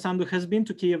 Maia Sandu has been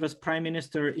to Kiev as prime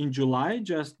minister in July,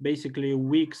 just basically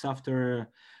weeks after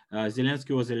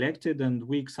Zelensky was elected and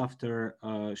weeks after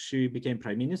she became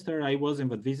prime minister. I was in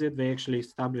that visit. They actually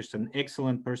established an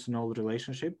excellent personal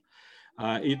relationship.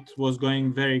 It was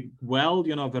going very well.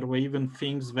 There were even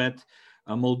things that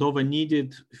Moldova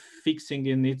needed fixing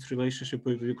in its relationship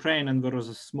with Ukraine, and there was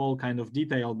a small kind of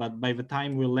detail, but by the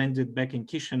time we landed back in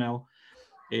Chisinau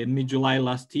in mid-July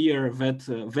last year,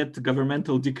 that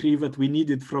governmental decree that we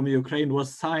needed from Ukraine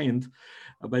was signed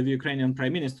by the Ukrainian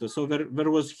prime minister. So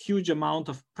there was huge amount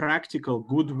of practical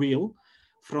goodwill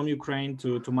from Ukraine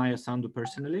to Maia Sandu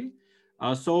personally.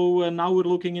 So now we're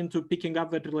looking into picking up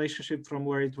that relationship from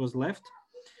where it was left.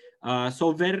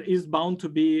 So there is bound to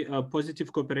be a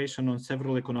positive cooperation on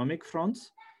several economic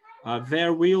fronts.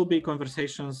 There will be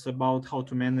conversations about how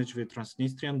to manage the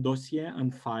Transnistrian dossier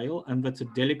and file, and that's a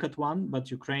delicate one, but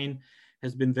Ukraine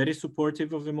has been very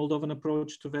supportive of the Moldovan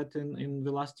approach to that in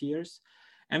the last years.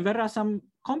 And there are some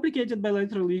complicated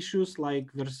bilateral issues,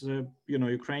 like there's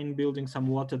Ukraine building some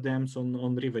water dams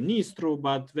on River Nistru,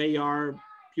 but they are,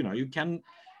 you can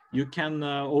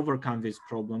overcome these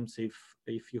problems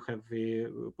if you have the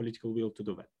political will to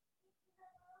do that.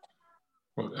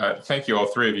 Well, thank you, all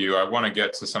three of you. I want to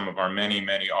get to some of our many,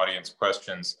 many audience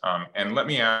questions. And let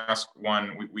me ask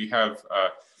one. We have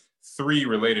three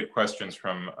related questions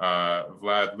from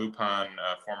Vlad Lupan,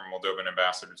 former Moldovan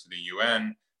ambassador to the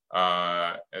UN,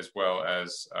 as well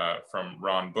as from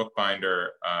Ron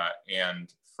Bookbinder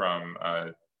and from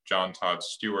John Todd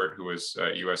Stewart, who was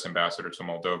US ambassador to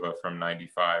Moldova from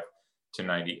 95 to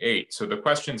 98. So the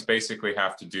questions basically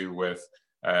have to do with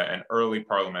an early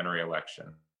parliamentary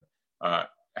election.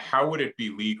 How would it be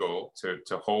legal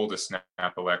to hold a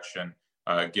snap election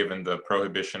given the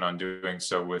prohibition on doing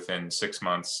so within 6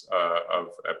 months of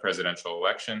a presidential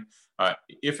election?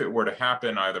 If it were to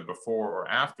happen either before or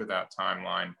after that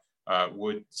timeline,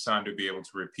 would Sandu be able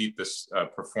to repeat this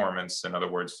performance? In other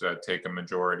words, take a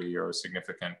majority or a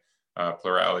significant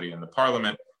plurality in the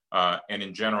parliament? And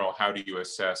in general, how do you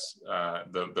assess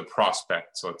the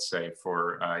prospects, let's say,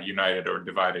 for united or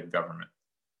divided government?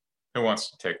 Who wants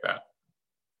to take that?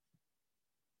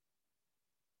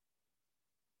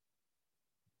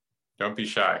 Don't be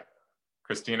shy.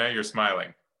 Cristina, you're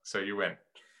smiling, so you win.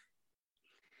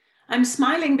 I'm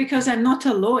smiling because I'm not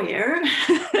a lawyer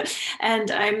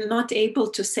and I'm not able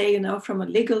to say, from a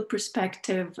legal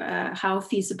perspective, how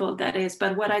feasible that is.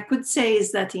 But what I could say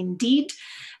is that indeed,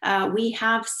 we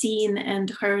have seen and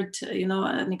heard,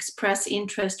 an express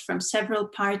interest from several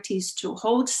parties to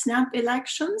hold snap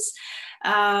elections.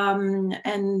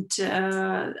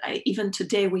 Even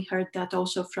today, we heard that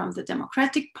also from the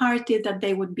Democratic Party that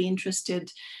they would be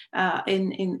interested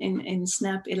in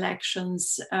snap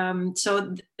elections.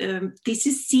 So this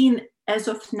is seen as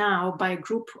of now by a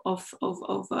group of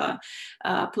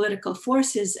political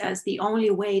forces as the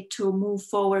only way to move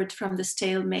forward from the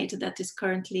stalemate that is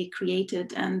currently created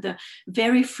and the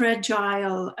very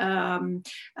fragile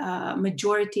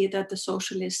majority that the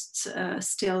socialists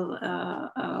still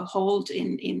hold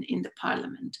in the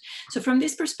parliament. So from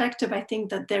this perspective, I think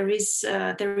that there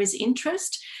is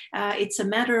interest. It's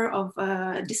a matter of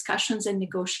discussions and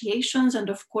negotiations, and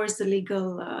of course the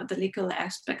legal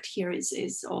aspect here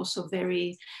is also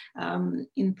very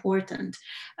important.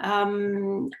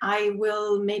 I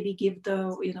will maybe give the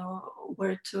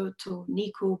word to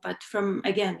Nicu, but from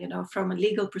a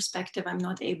legal perspective, I'm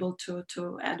not able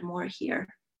to add more here.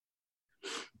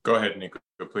 Go ahead, Nicu,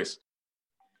 please.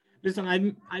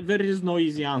 Listen, there is no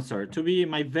easy answer. To me,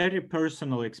 my very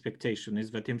personal expectation is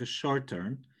that in the short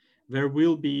term, there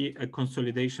will be a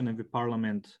consolidation in the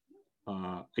parliament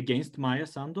against Maia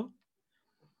Sandu.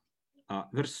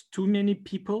 There's too many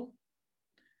people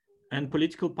and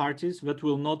political parties that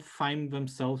will not find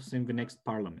themselves in the next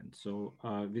parliament. So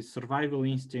the survival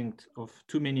instinct of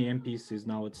too many MPs is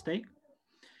now at stake.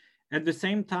 At the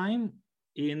same time,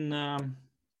 in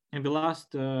the last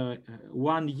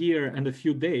 1 year and a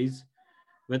few days,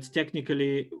 that's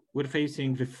technically we're facing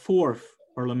the 4th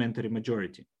parliamentary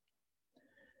majority.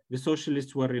 The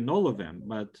socialists were in all of them,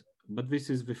 but this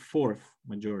is the 4th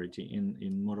majority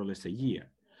in more or less a year.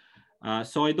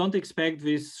 So I don't expect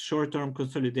this short-term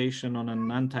consolidation on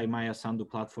an anti-Maia Sandu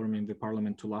platform in the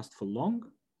parliament to last for long.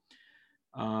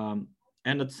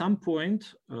 And at some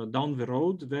point down the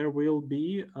road, there will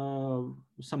be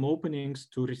some openings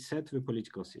to reset the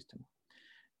political system.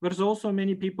 There's also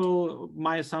many people,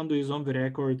 Maia Sandu is on the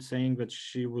record saying that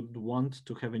she would want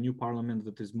to have a new parliament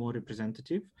that is more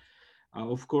representative.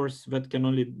 Of course, that can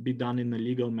only be done in a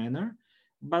legal manner.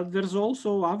 But there's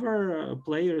also other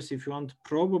players, if you want,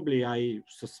 probably I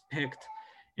suspect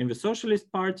in the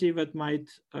Socialist Party that might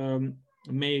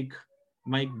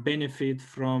benefit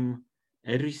from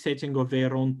a resetting of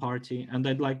their own party. And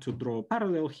I'd like to draw a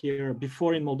parallel here.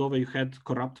 Before in Moldova, you had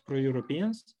corrupt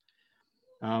pro-Europeans.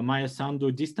 Maia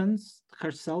Sandu distanced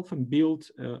herself and built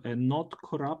a not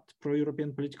corrupt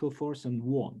pro-European political force and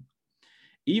won.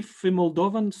 If the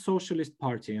Moldovan Socialist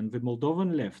Party and the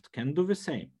Moldovan left can do the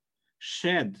same,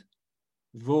 shed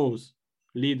those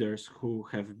leaders who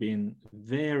have been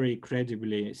very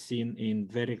credibly seen in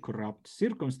very corrupt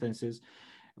circumstances,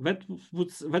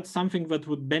 that's something that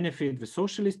would benefit the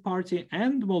Socialist Party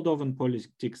and Moldovan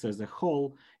politics as a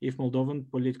whole if Moldovan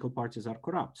political parties are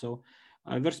corrupt. So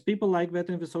there's people like that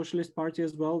in the Socialist Party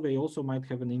as well. They also might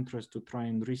have an interest to try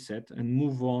and reset and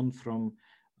move on from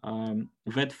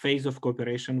that phase of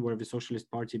cooperation where the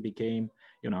Socialist Party became,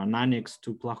 an annex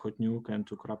to Plahotniuc and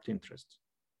to corrupt interests.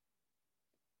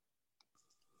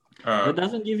 That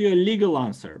doesn't give you a legal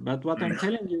answer, but what I'm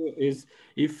telling you is,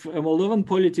 if Moldovan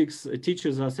politics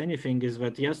teaches us anything, is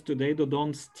that yes, today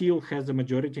Dodon still has a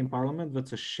majority in parliament.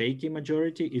 That's a shaky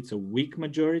majority. It's a weak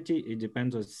majority. It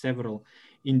depends on several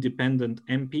independent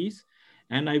MPs.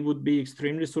 And I would be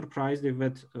extremely surprised if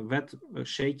that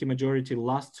shaky majority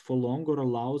lasts for long or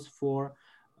allows for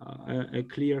a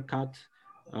clear cut,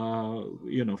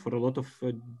 for a lot of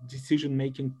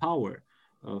decision-making power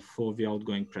for the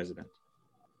outgoing president.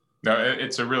 No,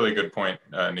 it's a really good point,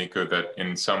 Nicu, that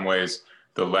in some ways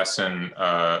the lesson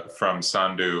from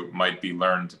Sandu might be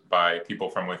learned by people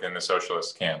from within the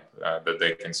socialist camp, that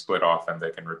they can split off and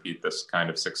they can repeat this kind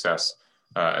of success,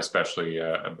 especially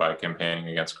by campaigning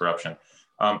against corruption.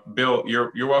 Bill,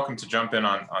 you're welcome to jump in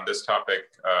on this topic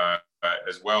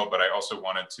as well, but I also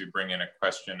wanted to bring in a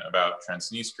question about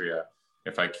Transnistria,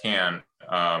 if I can.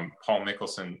 Paul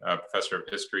Nicholson, professor of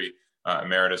history,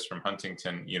 emeritus from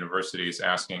Huntington University, is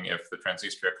asking if the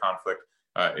Transnistria conflict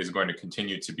is going to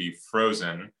continue to be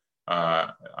frozen.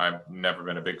 I've never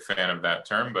been a big fan of that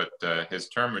term, but his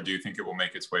term, or do you think it will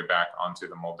make its way back onto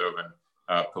the Moldovan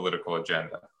political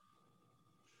agenda?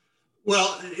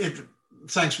 Well,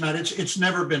 thanks, Matt. It's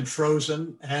never been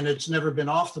frozen and it's never been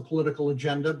off the political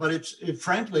agenda, but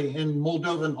frankly, in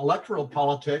Moldovan electoral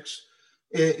politics,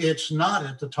 it's not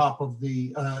at the top of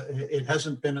it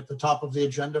hasn't been at the top of the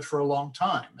agenda for a long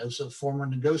time. As a former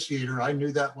negotiator, I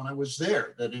knew that when I was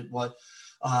there, that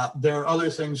there are other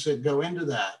things that go into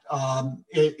that.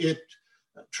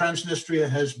 Transnistria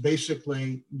has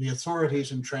basically, the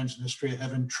authorities in Transnistria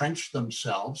have entrenched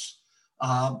themselves,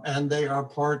 and they are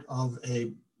part of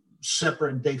a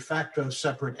separate, de facto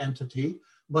separate entity,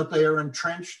 but they are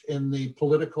entrenched in the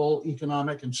political,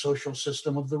 economic, and social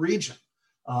system of the region.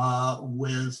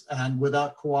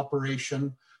 Without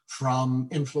cooperation from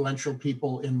influential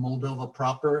people in Moldova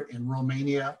proper, in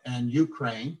Romania and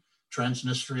Ukraine,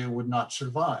 Transnistria would not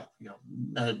survive.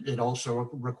 It also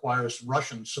requires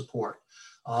Russian support.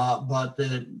 But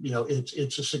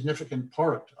it's a significant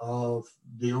part of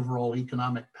the overall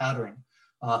economic pattern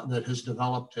that has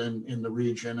developed in the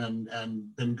region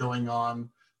and been going on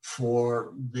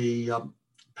for the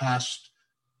past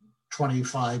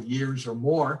 25 years or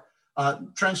more.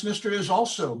 Transnistria has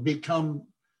also become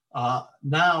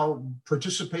now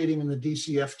participating in the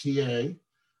DCFTA,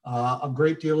 a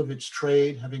great deal of its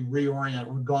trade having reoriented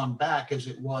or gone back, as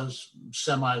it was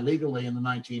semi-legally in the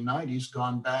 1990s,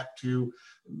 gone back to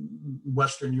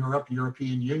Western Europe,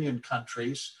 European Union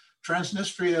countries.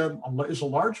 Transnistria is a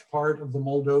large part of the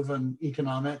Moldovan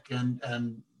economic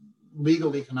and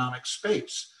legal economic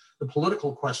space. The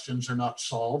political questions are not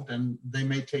solved, and they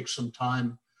may take some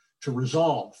time to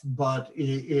resolve, but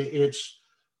it's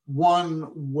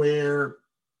one where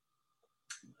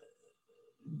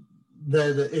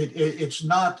it's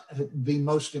not the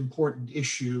most important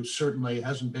issue. Certainly it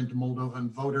hasn't been to Moldovan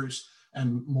voters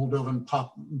and Moldovan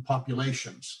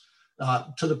populations.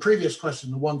 To the previous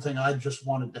question, the one thing I just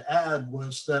wanted to add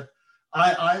was that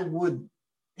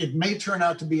it may turn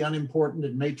out to be unimportant,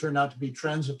 it may turn out to be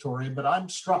transitory, but I'm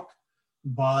struck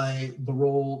by the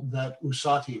role that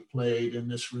Usati played in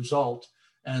this result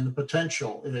and the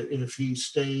potential, if he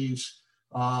stays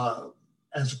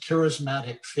as a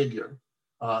charismatic figure.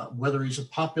 Whether he's a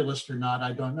populist or not,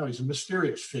 I don't know. He's a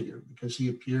mysterious figure because he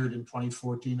appeared in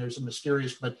 2014. There's a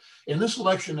mysterious, but in this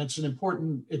election,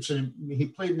 he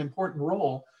played an important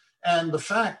role. And the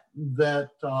fact that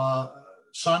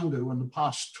Sandu and the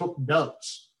PAS took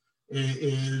belts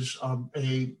is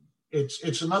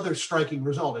it's another striking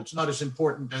result. It's not as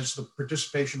important as the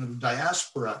participation of the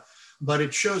diaspora, but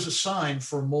it shows a sign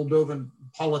for Moldovan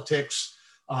politics,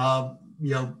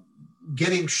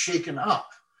 getting shaken up.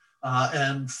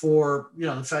 And for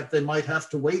the fact they might have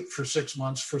to wait for 6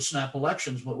 months for snap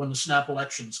elections, but when the snap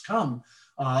elections come,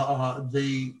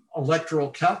 the electoral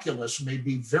calculus may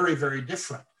be very, very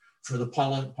different for the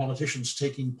politicians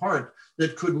taking part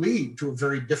that could lead to a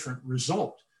very different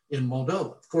result in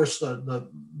Moldova. Of course,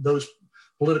 those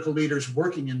political leaders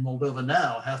working in Moldova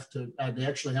now they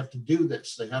actually have to do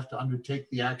this. They have to undertake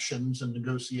the actions and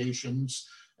negotiations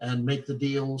and make the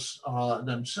deals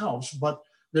themselves. But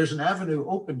there's an avenue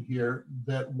open here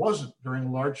that wasn't during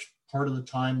a large part of the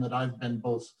time that I've been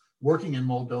both working in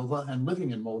Moldova and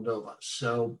living in Moldova.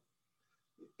 So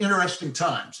interesting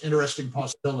times, interesting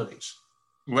possibilities.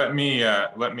 Let me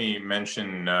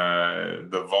mention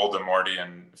the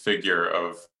Voldemortian figure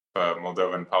of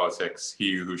Moldovan politics,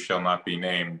 he who shall not be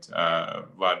named,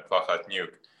 Vlad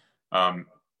Plahotniuc.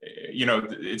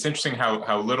 It's interesting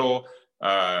how little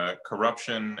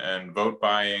corruption and vote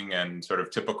buying and sort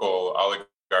of typical oligarch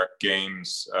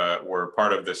games were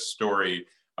part of this story.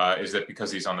 Is that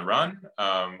because he's on the run?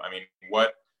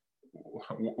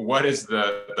 What is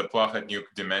the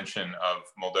Plahotniuc dimension of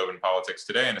Moldovan politics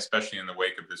today, and especially in the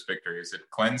wake of this victory? Is it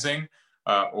cleansing?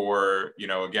 Or,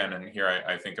 again, and here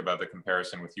I think about the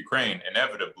comparison with Ukraine,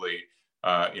 inevitably,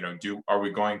 are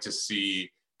we going to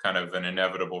see kind of an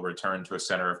inevitable return to a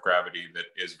center of gravity that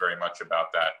is very much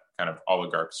about that kind of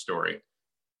oligarch story?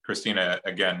 Cristina,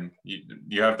 again,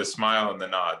 you have the smile and the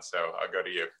nod, so I'll go to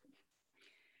you.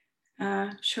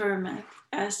 Sure, Matt.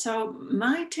 So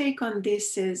my take on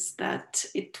this is that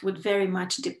it would very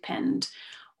much depend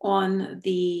on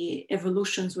the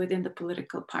evolutions within the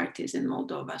political parties in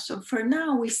Moldova. So for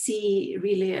now, we see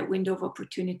really a window of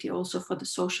opportunity also for the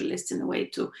socialists in a way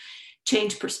to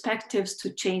change perspectives, to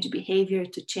change behavior,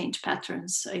 to change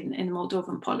patterns in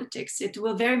Moldovan politics. It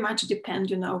will very much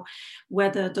depend,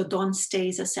 whether Dodon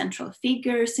stays a central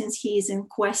figure since he is in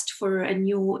quest for a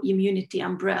new immunity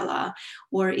umbrella,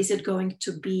 or is it going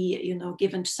to be,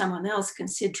 given to someone else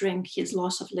considering his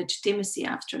loss of legitimacy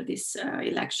after this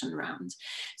election round.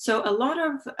 So a lot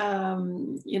of,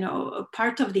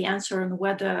 part of the answer on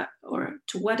whether or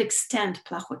to what extent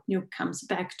Plahotniuc comes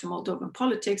back to Moldovan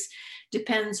politics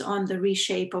depends on the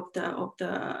reshape of the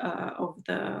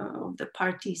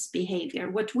party's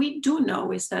behavior. What we do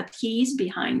know is that he is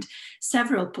behind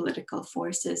several political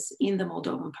forces in the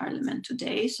Moldovan parliament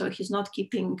today. So he's not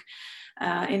keeping,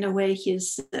 in a way,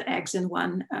 his eggs in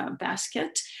one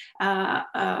basket.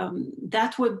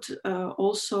 That would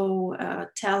also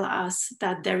tell us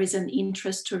that there is an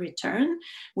interest to return.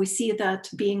 We see that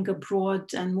being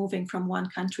abroad and moving from one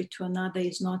country to another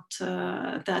is not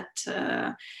that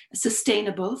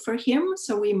sustainable for him.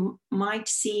 So we might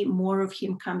see more of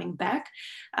him coming back.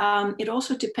 It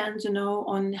also depends,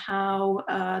 on how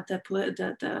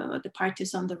the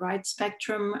parties on the right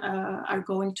spectrum are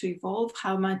going to evolve,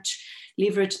 how much,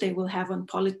 leverage they will have on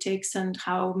politics and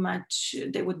how much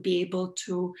they would be able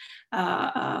to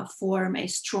form a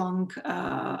strong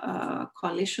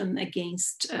coalition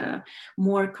against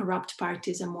more corrupt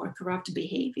parties and more corrupt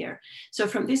behavior. So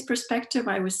from this perspective,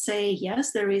 I would say,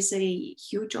 yes, there is a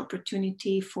huge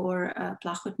opportunity for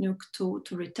Plahotniuc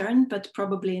to return, but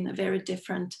probably in a very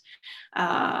different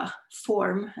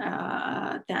form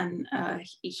than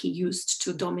he used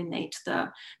to dominate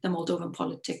the Moldovan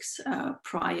politics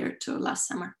prior to last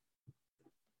summer.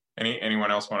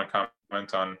 Anyone else want to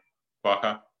comment on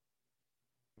Blaha?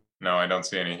 No, I don't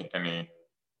see any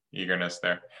eagerness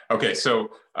there. Okay,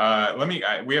 so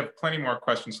we have plenty more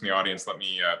questions from the audience. Let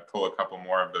me pull a couple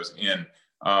more of those in.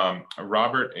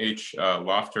 Robert H.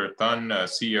 Lofter-Thun,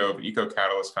 CEO of Eco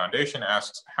Catalyst Foundation,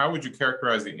 asks, how would you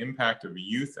characterize the impact of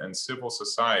youth and civil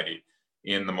society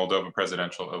in the Moldova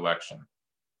presidential election?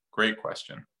 Great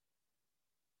question.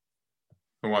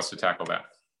 Who wants to tackle that?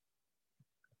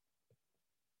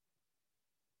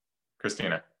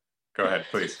 Cristina, go ahead,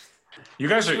 please. You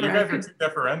guys are too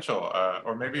deferential,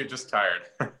 or maybe you're just tired.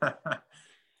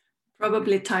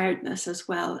 Probably tiredness as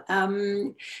well.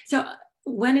 So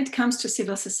when it comes to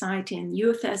civil society and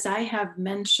youth, as I have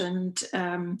mentioned,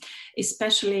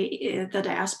 especially the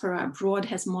diaspora abroad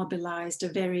has mobilized a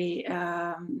very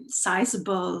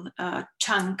sizable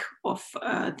chunk of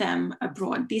them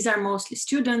abroad. These are mostly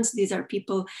students. These are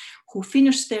people who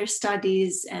finished their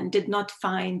studies and did not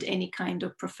find any kind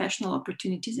of professional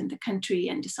opportunities in the country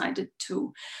and decided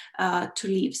to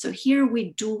leave. So here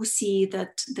we do see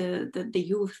that the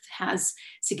youth has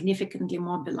significantly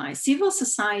mobilized. Civil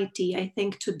society, I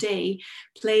think today,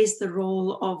 plays the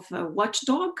role of a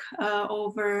watchdog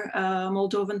over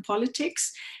Moldovan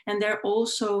politics, and they're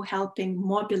also helping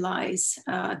mobilize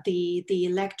the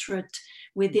electorate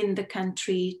within the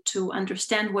country to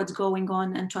understand what's going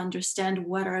on and to understand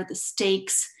what are the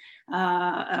stakes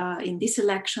in this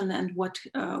election and what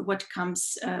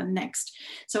comes next.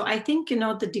 So I think,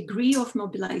 the degree of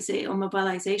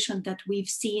mobilization that we've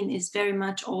seen is very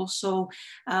much also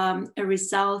a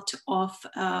result of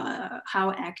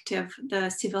how active the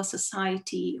civil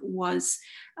society was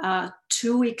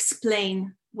to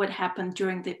explain what happened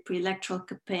during the pre-electoral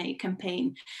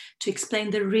campaign, to explain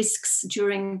the risks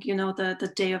during,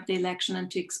 the day of the election,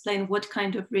 and to explain what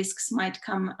kind of risks might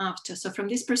come after. So from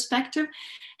this perspective,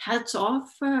 hats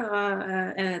off,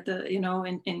 in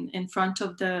front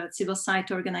of the civil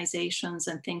society organizations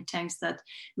and think tanks that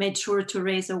made sure to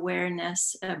raise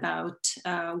awareness about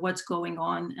what's going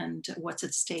on and what's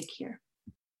at stake here.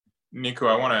 Nicu,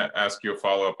 I want to ask you a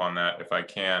follow-up on that, if I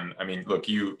can. I mean, look,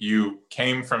 you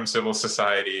came from civil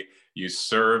society, you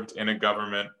served in a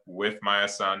government with Maia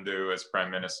Sandu as prime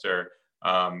minister.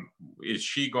 Is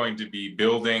she going to be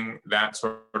building that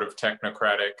sort of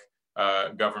technocratic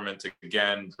government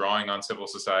again, drawing on civil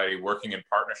society, working in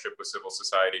partnership with civil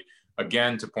society?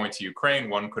 Again, to point to Ukraine,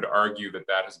 one could argue that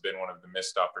that has been one of the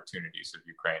missed opportunities of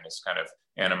Ukraine, is kind of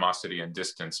animosity and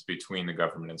distance between the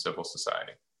government and civil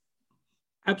society.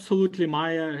 Absolutely,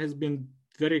 Maia has been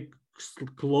very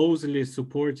closely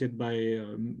supported by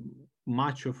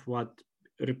much of what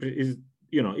is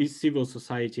civil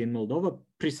society in Moldova,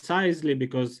 precisely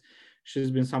because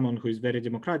she's been someone who is very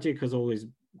democratic, has always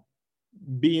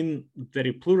been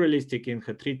very pluralistic in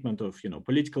her treatment of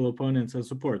political opponents and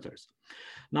supporters.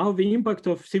 Now, the impact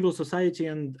of civil society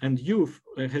and youth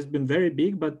has been very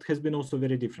big, but has been also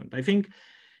very different. I think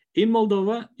in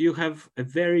Moldova, you have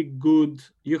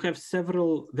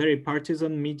several very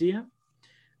partisan media.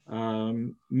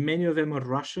 Many of them are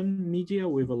Russian media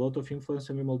with a lot of influence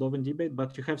in the Moldovan debate,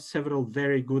 but you have several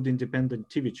very good independent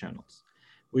TV channels,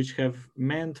 which have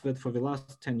meant that for the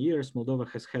last 10 years, Moldova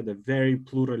has had a very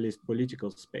pluralist political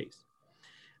space.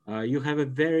 You have a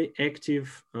very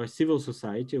active civil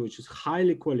society, which is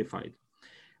highly qualified.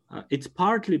 It's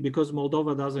partly because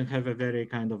Moldova doesn't have a very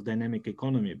kind of dynamic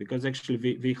economy, because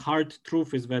actually the hard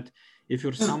truth is that if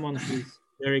you're someone who's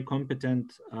very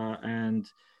competent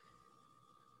and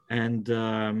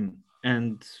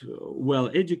well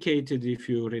educated, if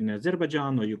you're in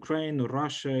Azerbaijan or Ukraine or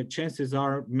Russia, chances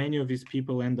are many of these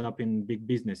people end up in big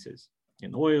businesses,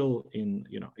 in oil, in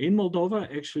Moldova.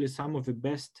 Actually, some of the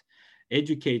best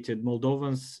educated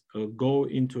Moldovans go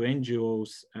into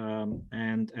NGOs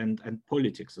and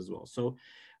politics as well. So,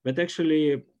 but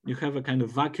actually you have a kind of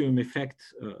vacuum effect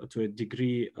to a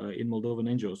degree in Moldovan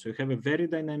NGOs. So you have a very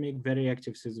dynamic, very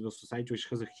active civil society, which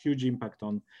has a huge impact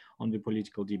on the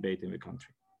political debate in the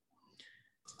country.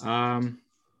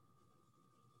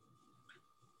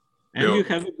 And Bill. You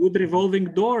have a good revolving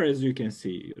door, as you can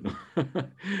see.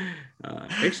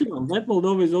 Actually, that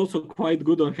Moldova is also quite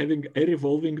good on having a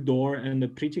revolving door and a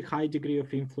pretty high degree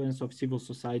of influence of civil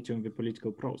society on the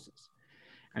political process.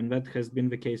 And that has been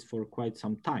the case for quite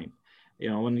some time.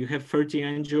 When you have 30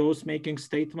 NGOs making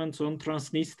statements on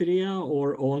Transnistria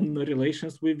or on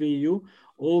relations with the EU,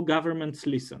 all governments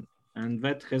listen. And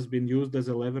that has been used as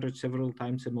a leverage several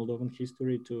times in Moldovan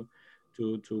history to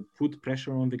put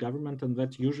pressure on the government, and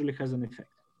that usually has an effect.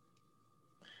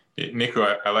 Nicu,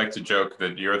 I like to joke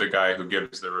that you're the guy who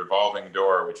gives the revolving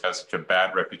door, which has such a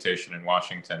bad reputation in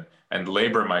Washington, and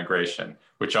labor migration,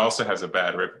 which also has a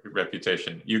bad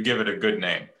reputation. You give it a good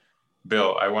name.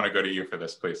 Bill, I want to go to you for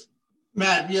this, please.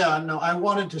 Matt, I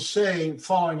wanted to say,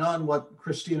 following on what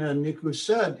Cristina and Nicu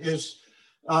said, is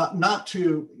not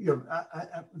to,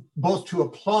 both to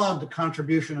applaud the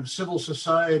contribution of civil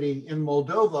society in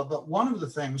Moldova, but one of the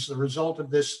things, the result of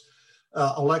this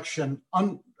election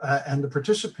and the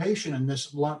participation in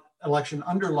this election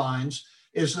underlines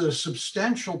is that a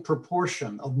substantial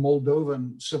proportion of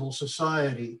Moldovan civil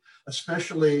society,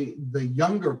 especially the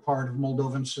younger part of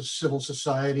Moldovan civil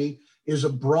society, is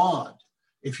abroad.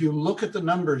 If you look at the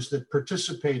numbers that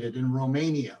participated in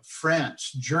Romania,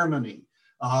 France, Germany,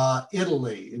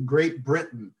 Italy, and Great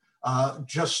Britain,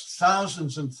 just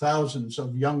thousands and thousands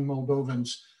of young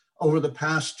Moldovans over the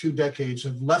past 2 decades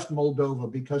have left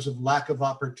Moldova because of lack of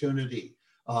opportunity,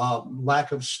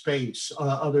 lack of space,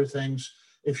 other things.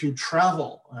 If you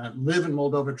travel, live in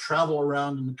Moldova, travel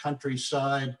around in the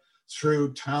countryside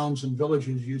through towns and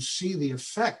villages, you see the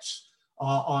effects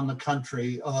on the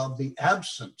country of the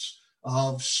absence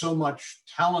of so much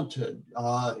talented,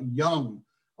 young,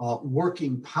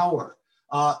 working power.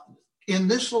 In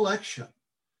this election,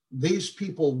 these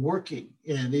people working,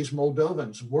 these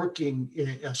Moldovans working,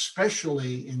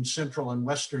 especially in Central and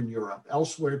Western Europe,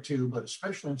 elsewhere too, but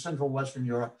especially in Central and Western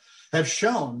Europe, have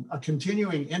shown a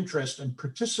continuing interest and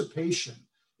participation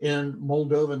in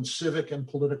Moldovan civic and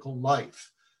political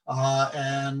life.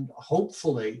 And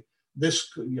hopefully,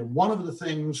 this, one of the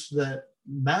things that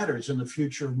matters in the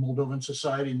future of Moldovan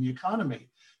society and the economy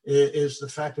is the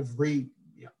fact of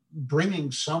bringing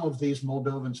some of these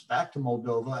Moldovans back to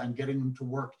Moldova and getting them to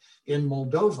work in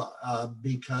Moldova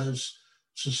because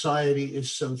society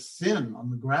is so thin on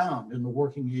the ground in the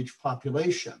working age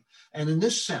population. And in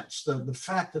this sense, the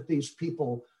fact that these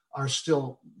people are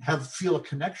still feel a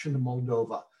connection to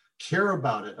Moldova, care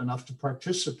about it enough to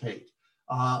participate,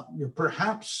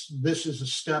 perhaps this is a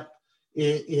step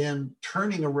in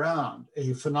turning around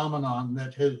a phenomenon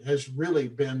that has really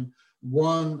been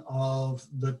one of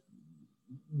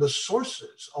the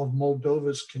sources of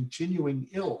Moldova's continuing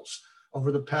ills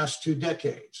over the past 2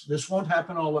 decades. This won't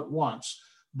happen all at once,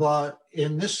 but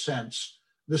in this sense,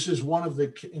 this is one of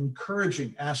the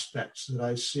encouraging aspects that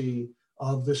I see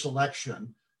of this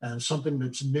election, and something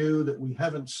that's new that we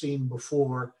haven't seen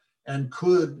before and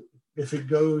could, if it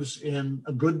goes in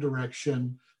a good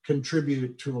direction,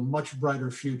 contribute to a much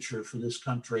brighter future for this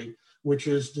country, which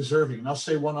is deserving. And I'll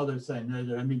say one other thing.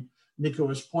 I mean, Nicu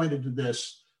has pointed to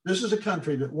this. This is a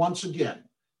country that, once again,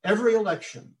 every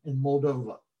election in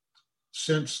Moldova,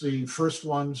 since the first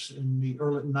ones in the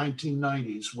early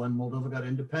 1990s when Moldova got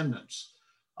independence,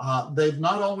 they've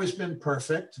not always been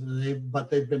perfect,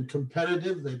 but they've been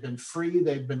competitive, they've been free,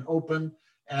 they've been open,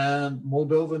 and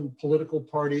Moldovan political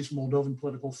parties, Moldovan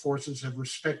political forces have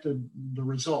respected the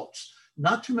results.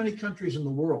 Not too many countries in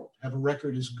the world have a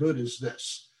record as good as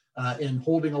this in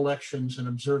holding elections and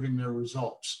observing their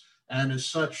results. And as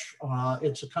such,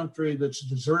 it's a country that's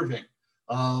deserving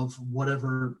of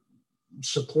whatever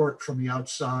support from the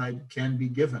outside can be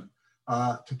given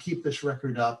to keep this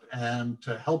record up and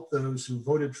to help those who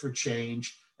voted for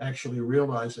change actually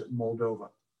realize it in Moldova.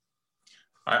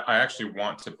 I actually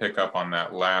want to pick up on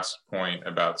that last point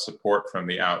about support from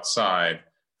the outside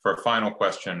for a final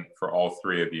question for all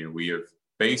 3 of you. We have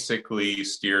basically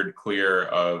steered clear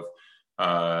of,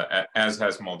 as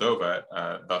has Moldova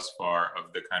thus far,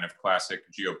 of the kind of classic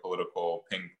geopolitical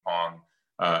ping pong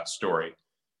story.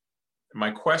 My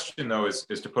question, though, is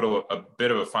to put a bit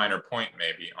of a finer point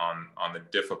maybe on the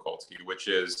difficulty, which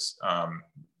is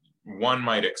one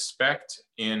might expect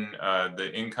in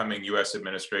the incoming US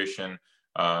administration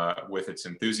with its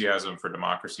enthusiasm for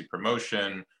democracy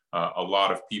promotion, a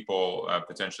lot of people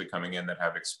potentially coming in that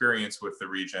have experience with the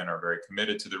region, are very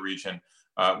committed to the region.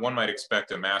 One might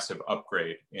expect a massive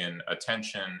upgrade in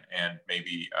attention and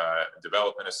maybe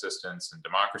development assistance and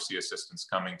democracy assistance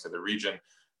coming to the region.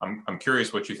 I'm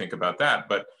curious what you think about that,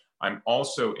 but I'm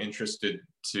also interested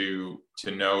to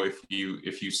know if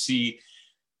you see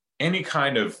any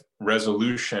kind of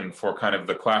resolution for kind of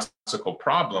the classical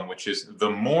problem, which is the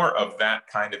more of that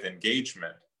kind of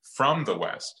engagement from the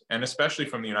West, and especially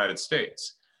from the United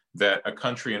States, that a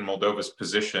country in Moldova's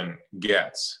position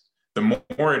gets, the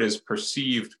more it is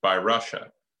perceived by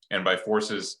Russia and by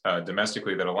forces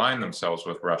domestically that align themselves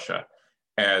with Russia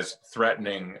as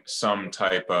threatening some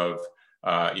type of,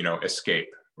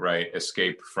 escape, right?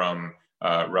 Escape from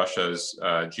Russia's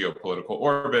geopolitical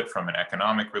orbit, from an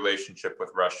economic relationship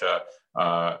with Russia,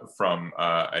 from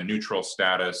a neutral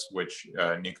status, which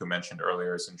Nicu mentioned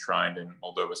earlier is enshrined in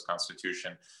Moldova's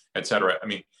constitution, et cetera. I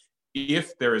mean,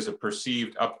 if there is a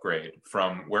perceived upgrade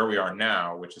from where we are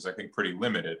now, which is, I think, pretty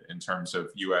limited in terms of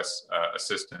US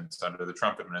assistance under the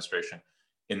Trump administration,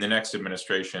 in the next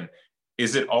administration,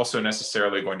 is it also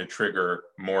necessarily going to trigger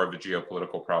more of a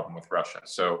geopolitical problem with Russia?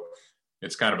 So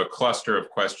it's kind of a cluster of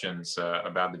questions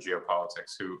about the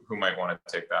geopolitics. Who might want to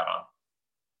take that on?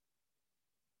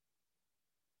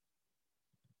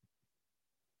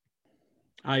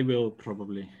 I will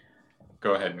probably.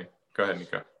 Go ahead,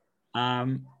 Nico.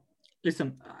 Listen,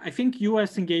 I think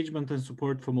US engagement and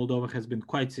support for Moldova has been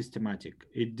quite systematic.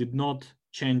 It did not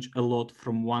change a lot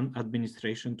from one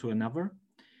administration to another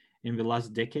in the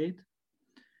last decade.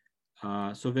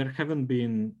 So there haven't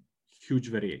been huge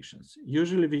variations.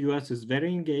 Usually the US is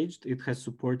very engaged. It has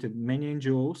supported many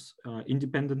NGOs,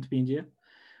 independent media,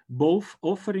 both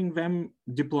offering them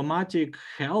diplomatic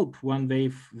help when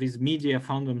these media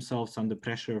found themselves under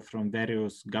pressure from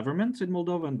various governments in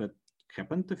Moldova, and that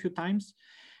happened a few times.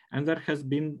 And there has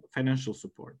been financial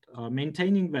support.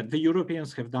 Maintaining that, the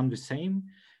Europeans have done the same.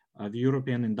 The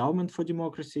European Endowment for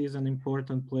Democracy is an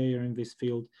important player in this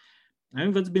field.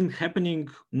 And that's been happening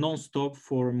non-stop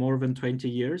for more than 20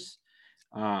 years.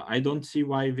 I don't see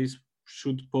why this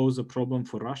should pose a problem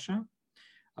for Russia.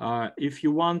 If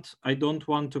you want, I don't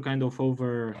want to kind of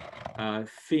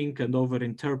think and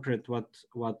over-interpret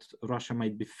what Russia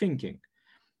might be thinking.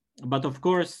 But of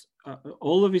course,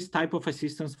 all of this type of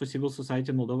assistance for civil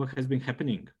society in Moldova has been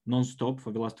happening non-stop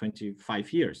for the last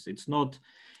 25 years. It's not,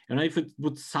 if it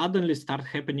would suddenly start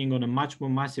happening on a much more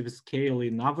massive scale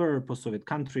in other post-Soviet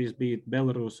countries, be it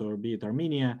Belarus or be it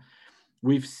Armenia,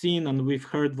 we've seen and we've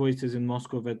heard voices in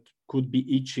Moscow that could be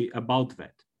itchy about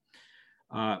that.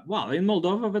 Well, in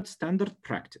Moldova, that's standard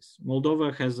practice.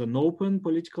 Moldova has an open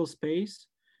political space.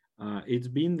 It's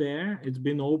been there. It's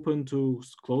been open to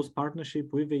close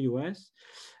partnership with the US.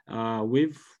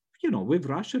 With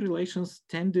Russia, relations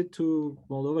tended to,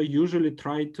 Moldova usually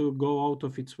tried to go out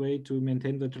of its way to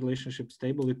maintain that relationship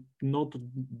stable. It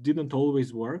didn't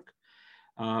always work.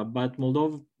 But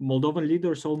Moldovan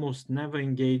leaders almost never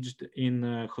engaged in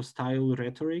hostile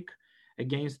rhetoric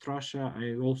against Russia.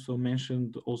 I also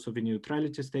mentioned the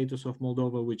neutrality status of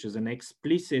Moldova, which is an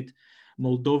explicit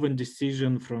Moldovan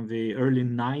decision from the early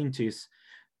 90s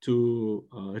to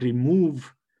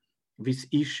remove this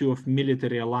issue of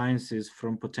military alliances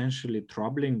from potentially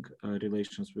troubling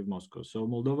relations with Moscow. So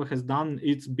Moldova has done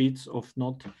its bits of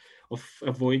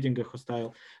avoiding a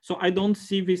hostile. So I don't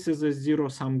see this as a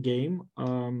zero-sum game,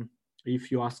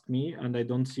 if you ask me, and I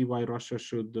don't see why Russia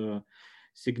should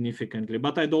significantly.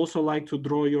 But I'd also like to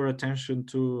draw your attention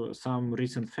to some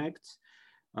recent facts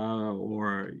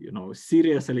or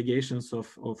serious allegations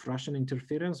of Russian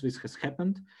interference. This has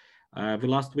happened. The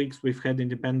last weeks, we've had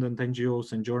independent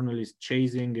NGOs and journalists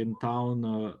chasing in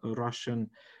town Russian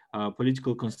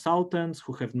political consultants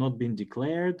who have not been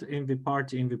declared in the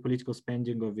party, in the political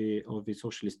spending of the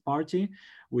Socialist Party,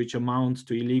 which amounts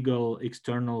to illegal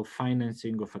external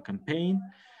financing of a campaign.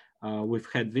 We've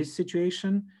had this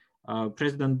situation.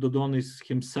 President Dodon is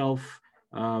himself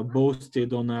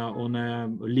boasted on a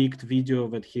leaked video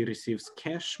that he receives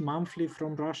cash monthly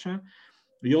from Russia.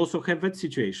 We also have that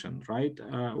situation, right?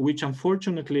 Which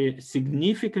unfortunately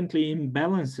significantly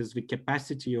imbalances the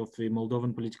capacity of the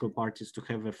Moldovan political parties to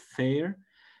have a fair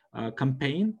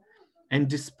campaign. And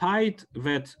despite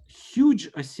that huge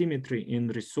asymmetry in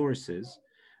resources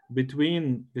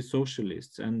between the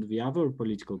socialists and the other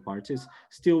political parties,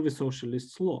 still the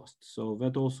socialists lost. So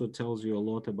that also tells you a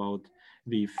lot about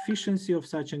the efficiency of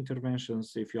such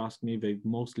interventions. If you ask me, they've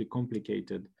mostly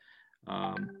complicated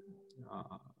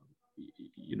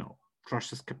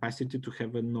Russia's capacity to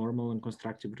have a normal and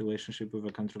constructive relationship with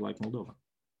a country like Moldova.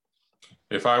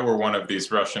 If I were one of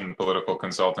these Russian political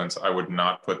consultants, I would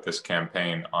not put this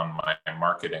campaign on my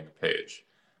marketing page.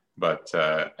 But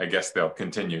I guess they'll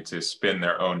continue to spin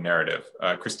their own narrative.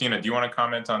 Cristina, do you want to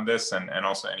comment on this and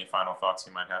also any final thoughts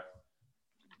you might have?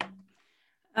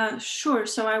 Sure.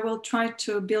 So I will try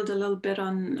to build a little bit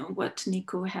on what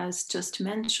Nicu has just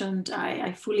mentioned.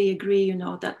 I fully agree,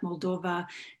 that Moldova,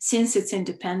 since its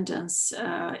independence,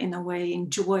 in a way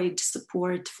enjoyed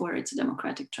support for its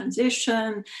democratic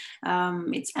transition,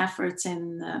 its efforts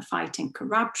in fighting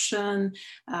corruption,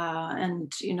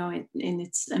 and, in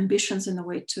its ambitions in a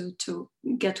way to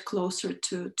get closer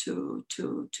to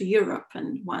Europe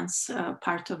and once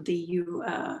part of the EU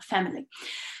family.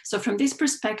 So from this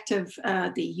perspective,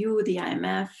 the EU, the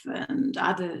IMF, and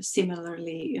other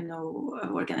similarly,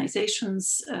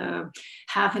 organizations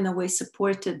have in a way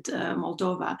supported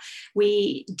Moldova.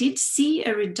 We did see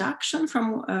a reduction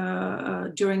from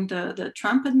during the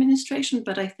Trump administration,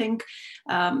 but I think,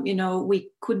 we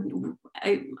could.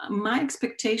 My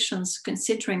expectations,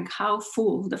 considering how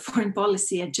full the foreign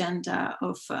policy agenda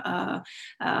of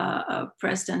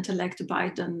President-elect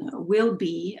Biden will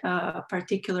be,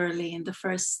 particularly in the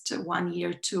first 1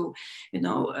 year, to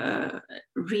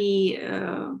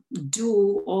redo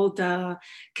all the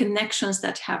connections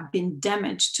that have been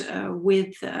damaged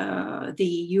with the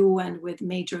EU and with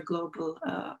major global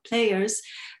players.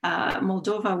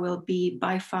 Moldova will be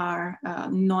by far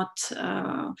not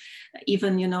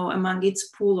even among its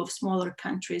pool of smaller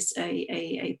countries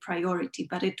a priority,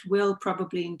 but it will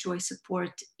probably enjoy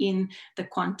support in the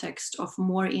context of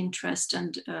more interest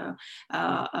and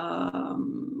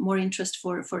more interest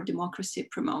for democracy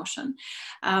promotion.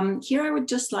 Here I would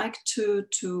just like to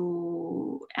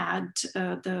add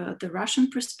the Russian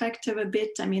perspective a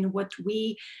bit. I mean, what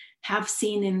we have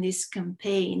seen in this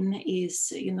campaign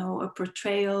is, a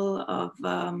portrayal of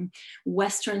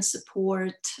Western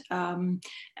support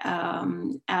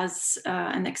as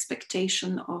an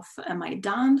expectation of a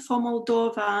Maidan for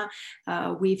Moldova.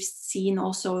 We've seen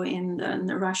also in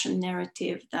the Russian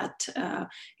narrative that,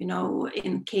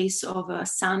 in case of a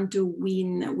Sandu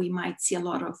win, we might see a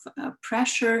lot of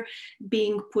pressure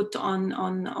being put on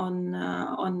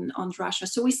Russia.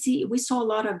 So we saw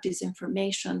a lot of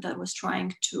disinformation that was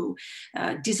trying to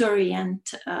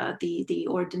disorient the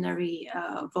ordinary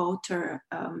voter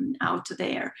out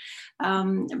there.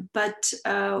 But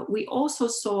we also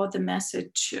saw the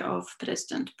message of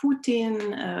President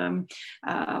Putin,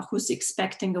 who's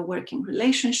expecting a working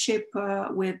relationship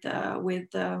with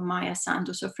Maia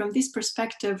Sandu. So from this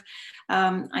perspective,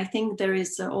 I think there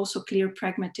is also clear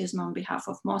pragmatism on behalf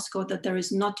of Moscow that there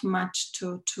is not much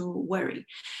to worry.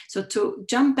 So to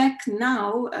jump back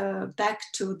now, back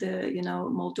to the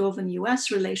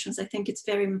Moldovan-US relations, I think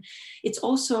it's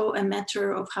also a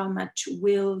matter of how much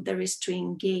will there is to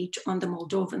engage on the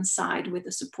Moldovan side with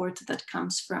the support that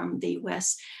comes from the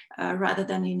US, rather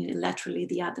than unilaterally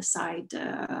the other side,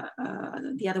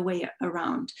 the other way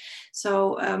around.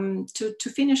 So to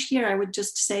finish here, I would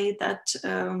just say that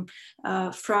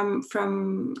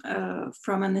from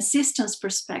an assistance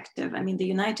perspective, I mean, the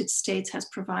United States has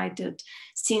provided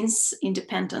since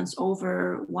independence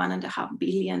over $1.5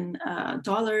 billion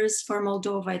for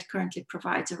Moldova. It currently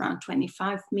provides around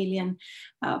 25 million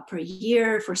per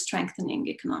year for strengthening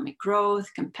economic growth,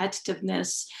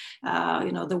 competitiveness,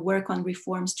 the work on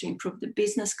reforms to improve the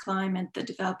business climate, the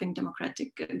developing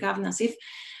democratic governance. If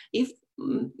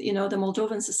the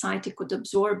Moldovan society could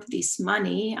absorb this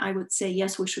money, I would say,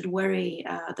 yes, we should worry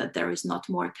that there is not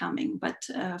more coming. But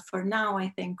for now, I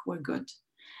think we're good.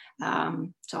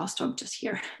 So I'll stop just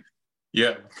here.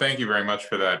 Yeah, thank you very much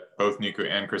for that, both Nicu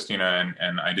and Cristina.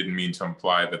 And I didn't mean to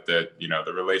imply that the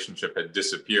relationship had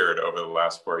disappeared over the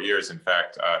last 4 years. In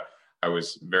fact, I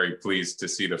was very pleased to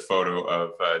see the photo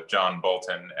of John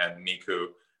Bolton and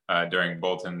Nicu during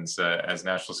Bolton's, as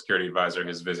National Security Advisor,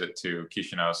 his visit to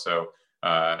Chisinau. So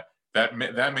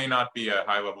that may not be a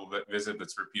high-level visit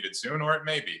that's repeated soon, or it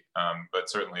may be, but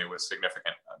certainly it was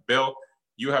significant. Bill,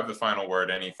 you have the final word.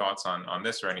 Any thoughts on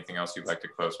this or anything else you'd like to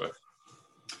close with?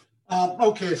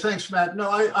 Okay, thanks, Matt. No,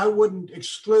 I wouldn't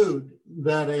exclude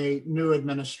that a new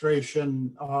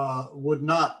administration would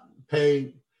not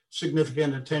pay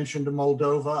significant attention to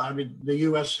Moldova. I mean, the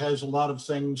US has a lot of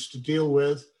things to deal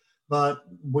with, but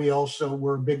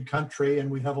we're a big country and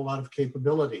we have a lot of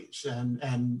capabilities,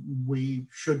 and we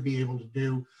should be able to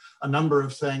do a number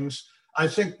of things. I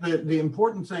think that the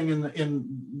important thing in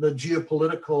the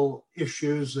geopolitical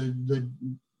issues, the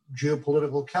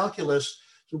geopolitical calculus,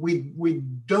 we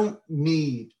don't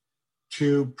need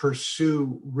to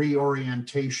pursue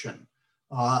reorientation.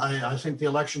 I think the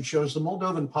election shows the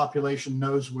Moldovan population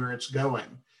knows where it's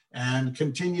going, and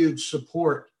continued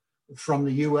support from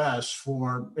the US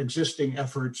for existing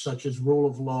efforts such as rule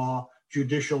of law,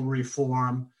 judicial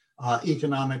reform,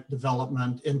 economic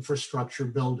development, infrastructure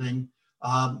building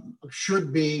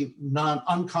should be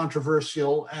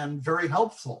uncontroversial and very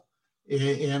helpful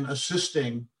in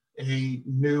assisting a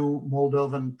new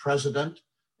Moldovan president,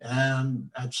 and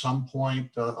at some point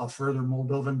a further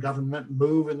Moldovan government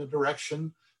move in the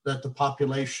direction that the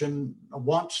population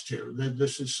wants to.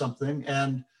 This is something,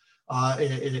 and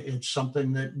it's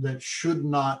something that should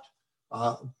not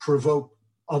provoke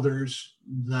others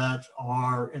that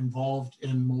are involved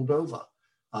in Moldova.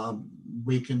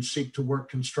 We can seek to work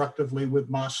constructively with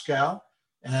Moscow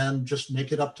and just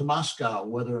make it up to Moscow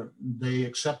whether they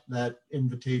accept that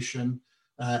invitation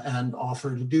and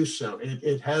offer to do so.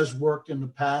 It has worked in the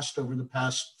past, over the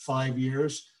past 5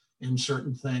 years, in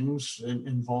certain things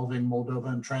involving Moldova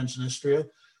and Transnistria.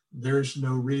 There's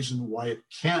no reason why it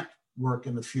can't work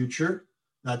in the future.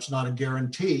 That's not a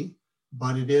guarantee,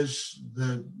 but it is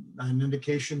an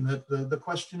indication that the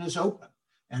question is open,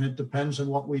 and it depends on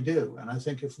what we do. And I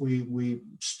think if we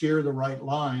steer the right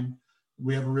line,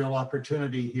 we have a real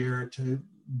opportunity here to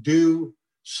do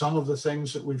some of the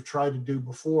things that we've tried to do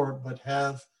before, but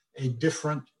have a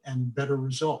different and better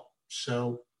result.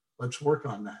 So let's work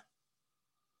on that.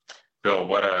 Bill,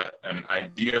 what an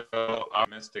ideal,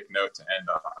 optimistic note to end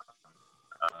on.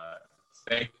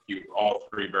 Thank you all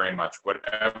three very much.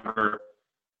 Whatever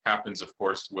happens, of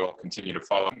course, we'll continue to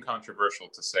follow. It's controversial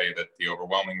to say that the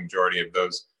overwhelming majority of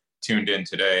those tuned in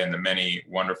today and the many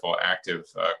wonderful active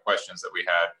questions that we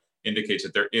had indicates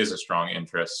that there is a strong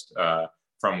interest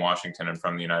from Washington and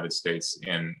from the United States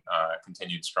in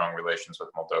continued strong relations with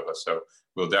Moldova. So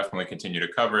we'll definitely continue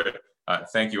to cover it.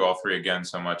 Thank you all three again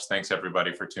so much. Thanks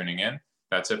everybody for tuning in.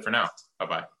 That's it for now.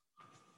 Bye-bye.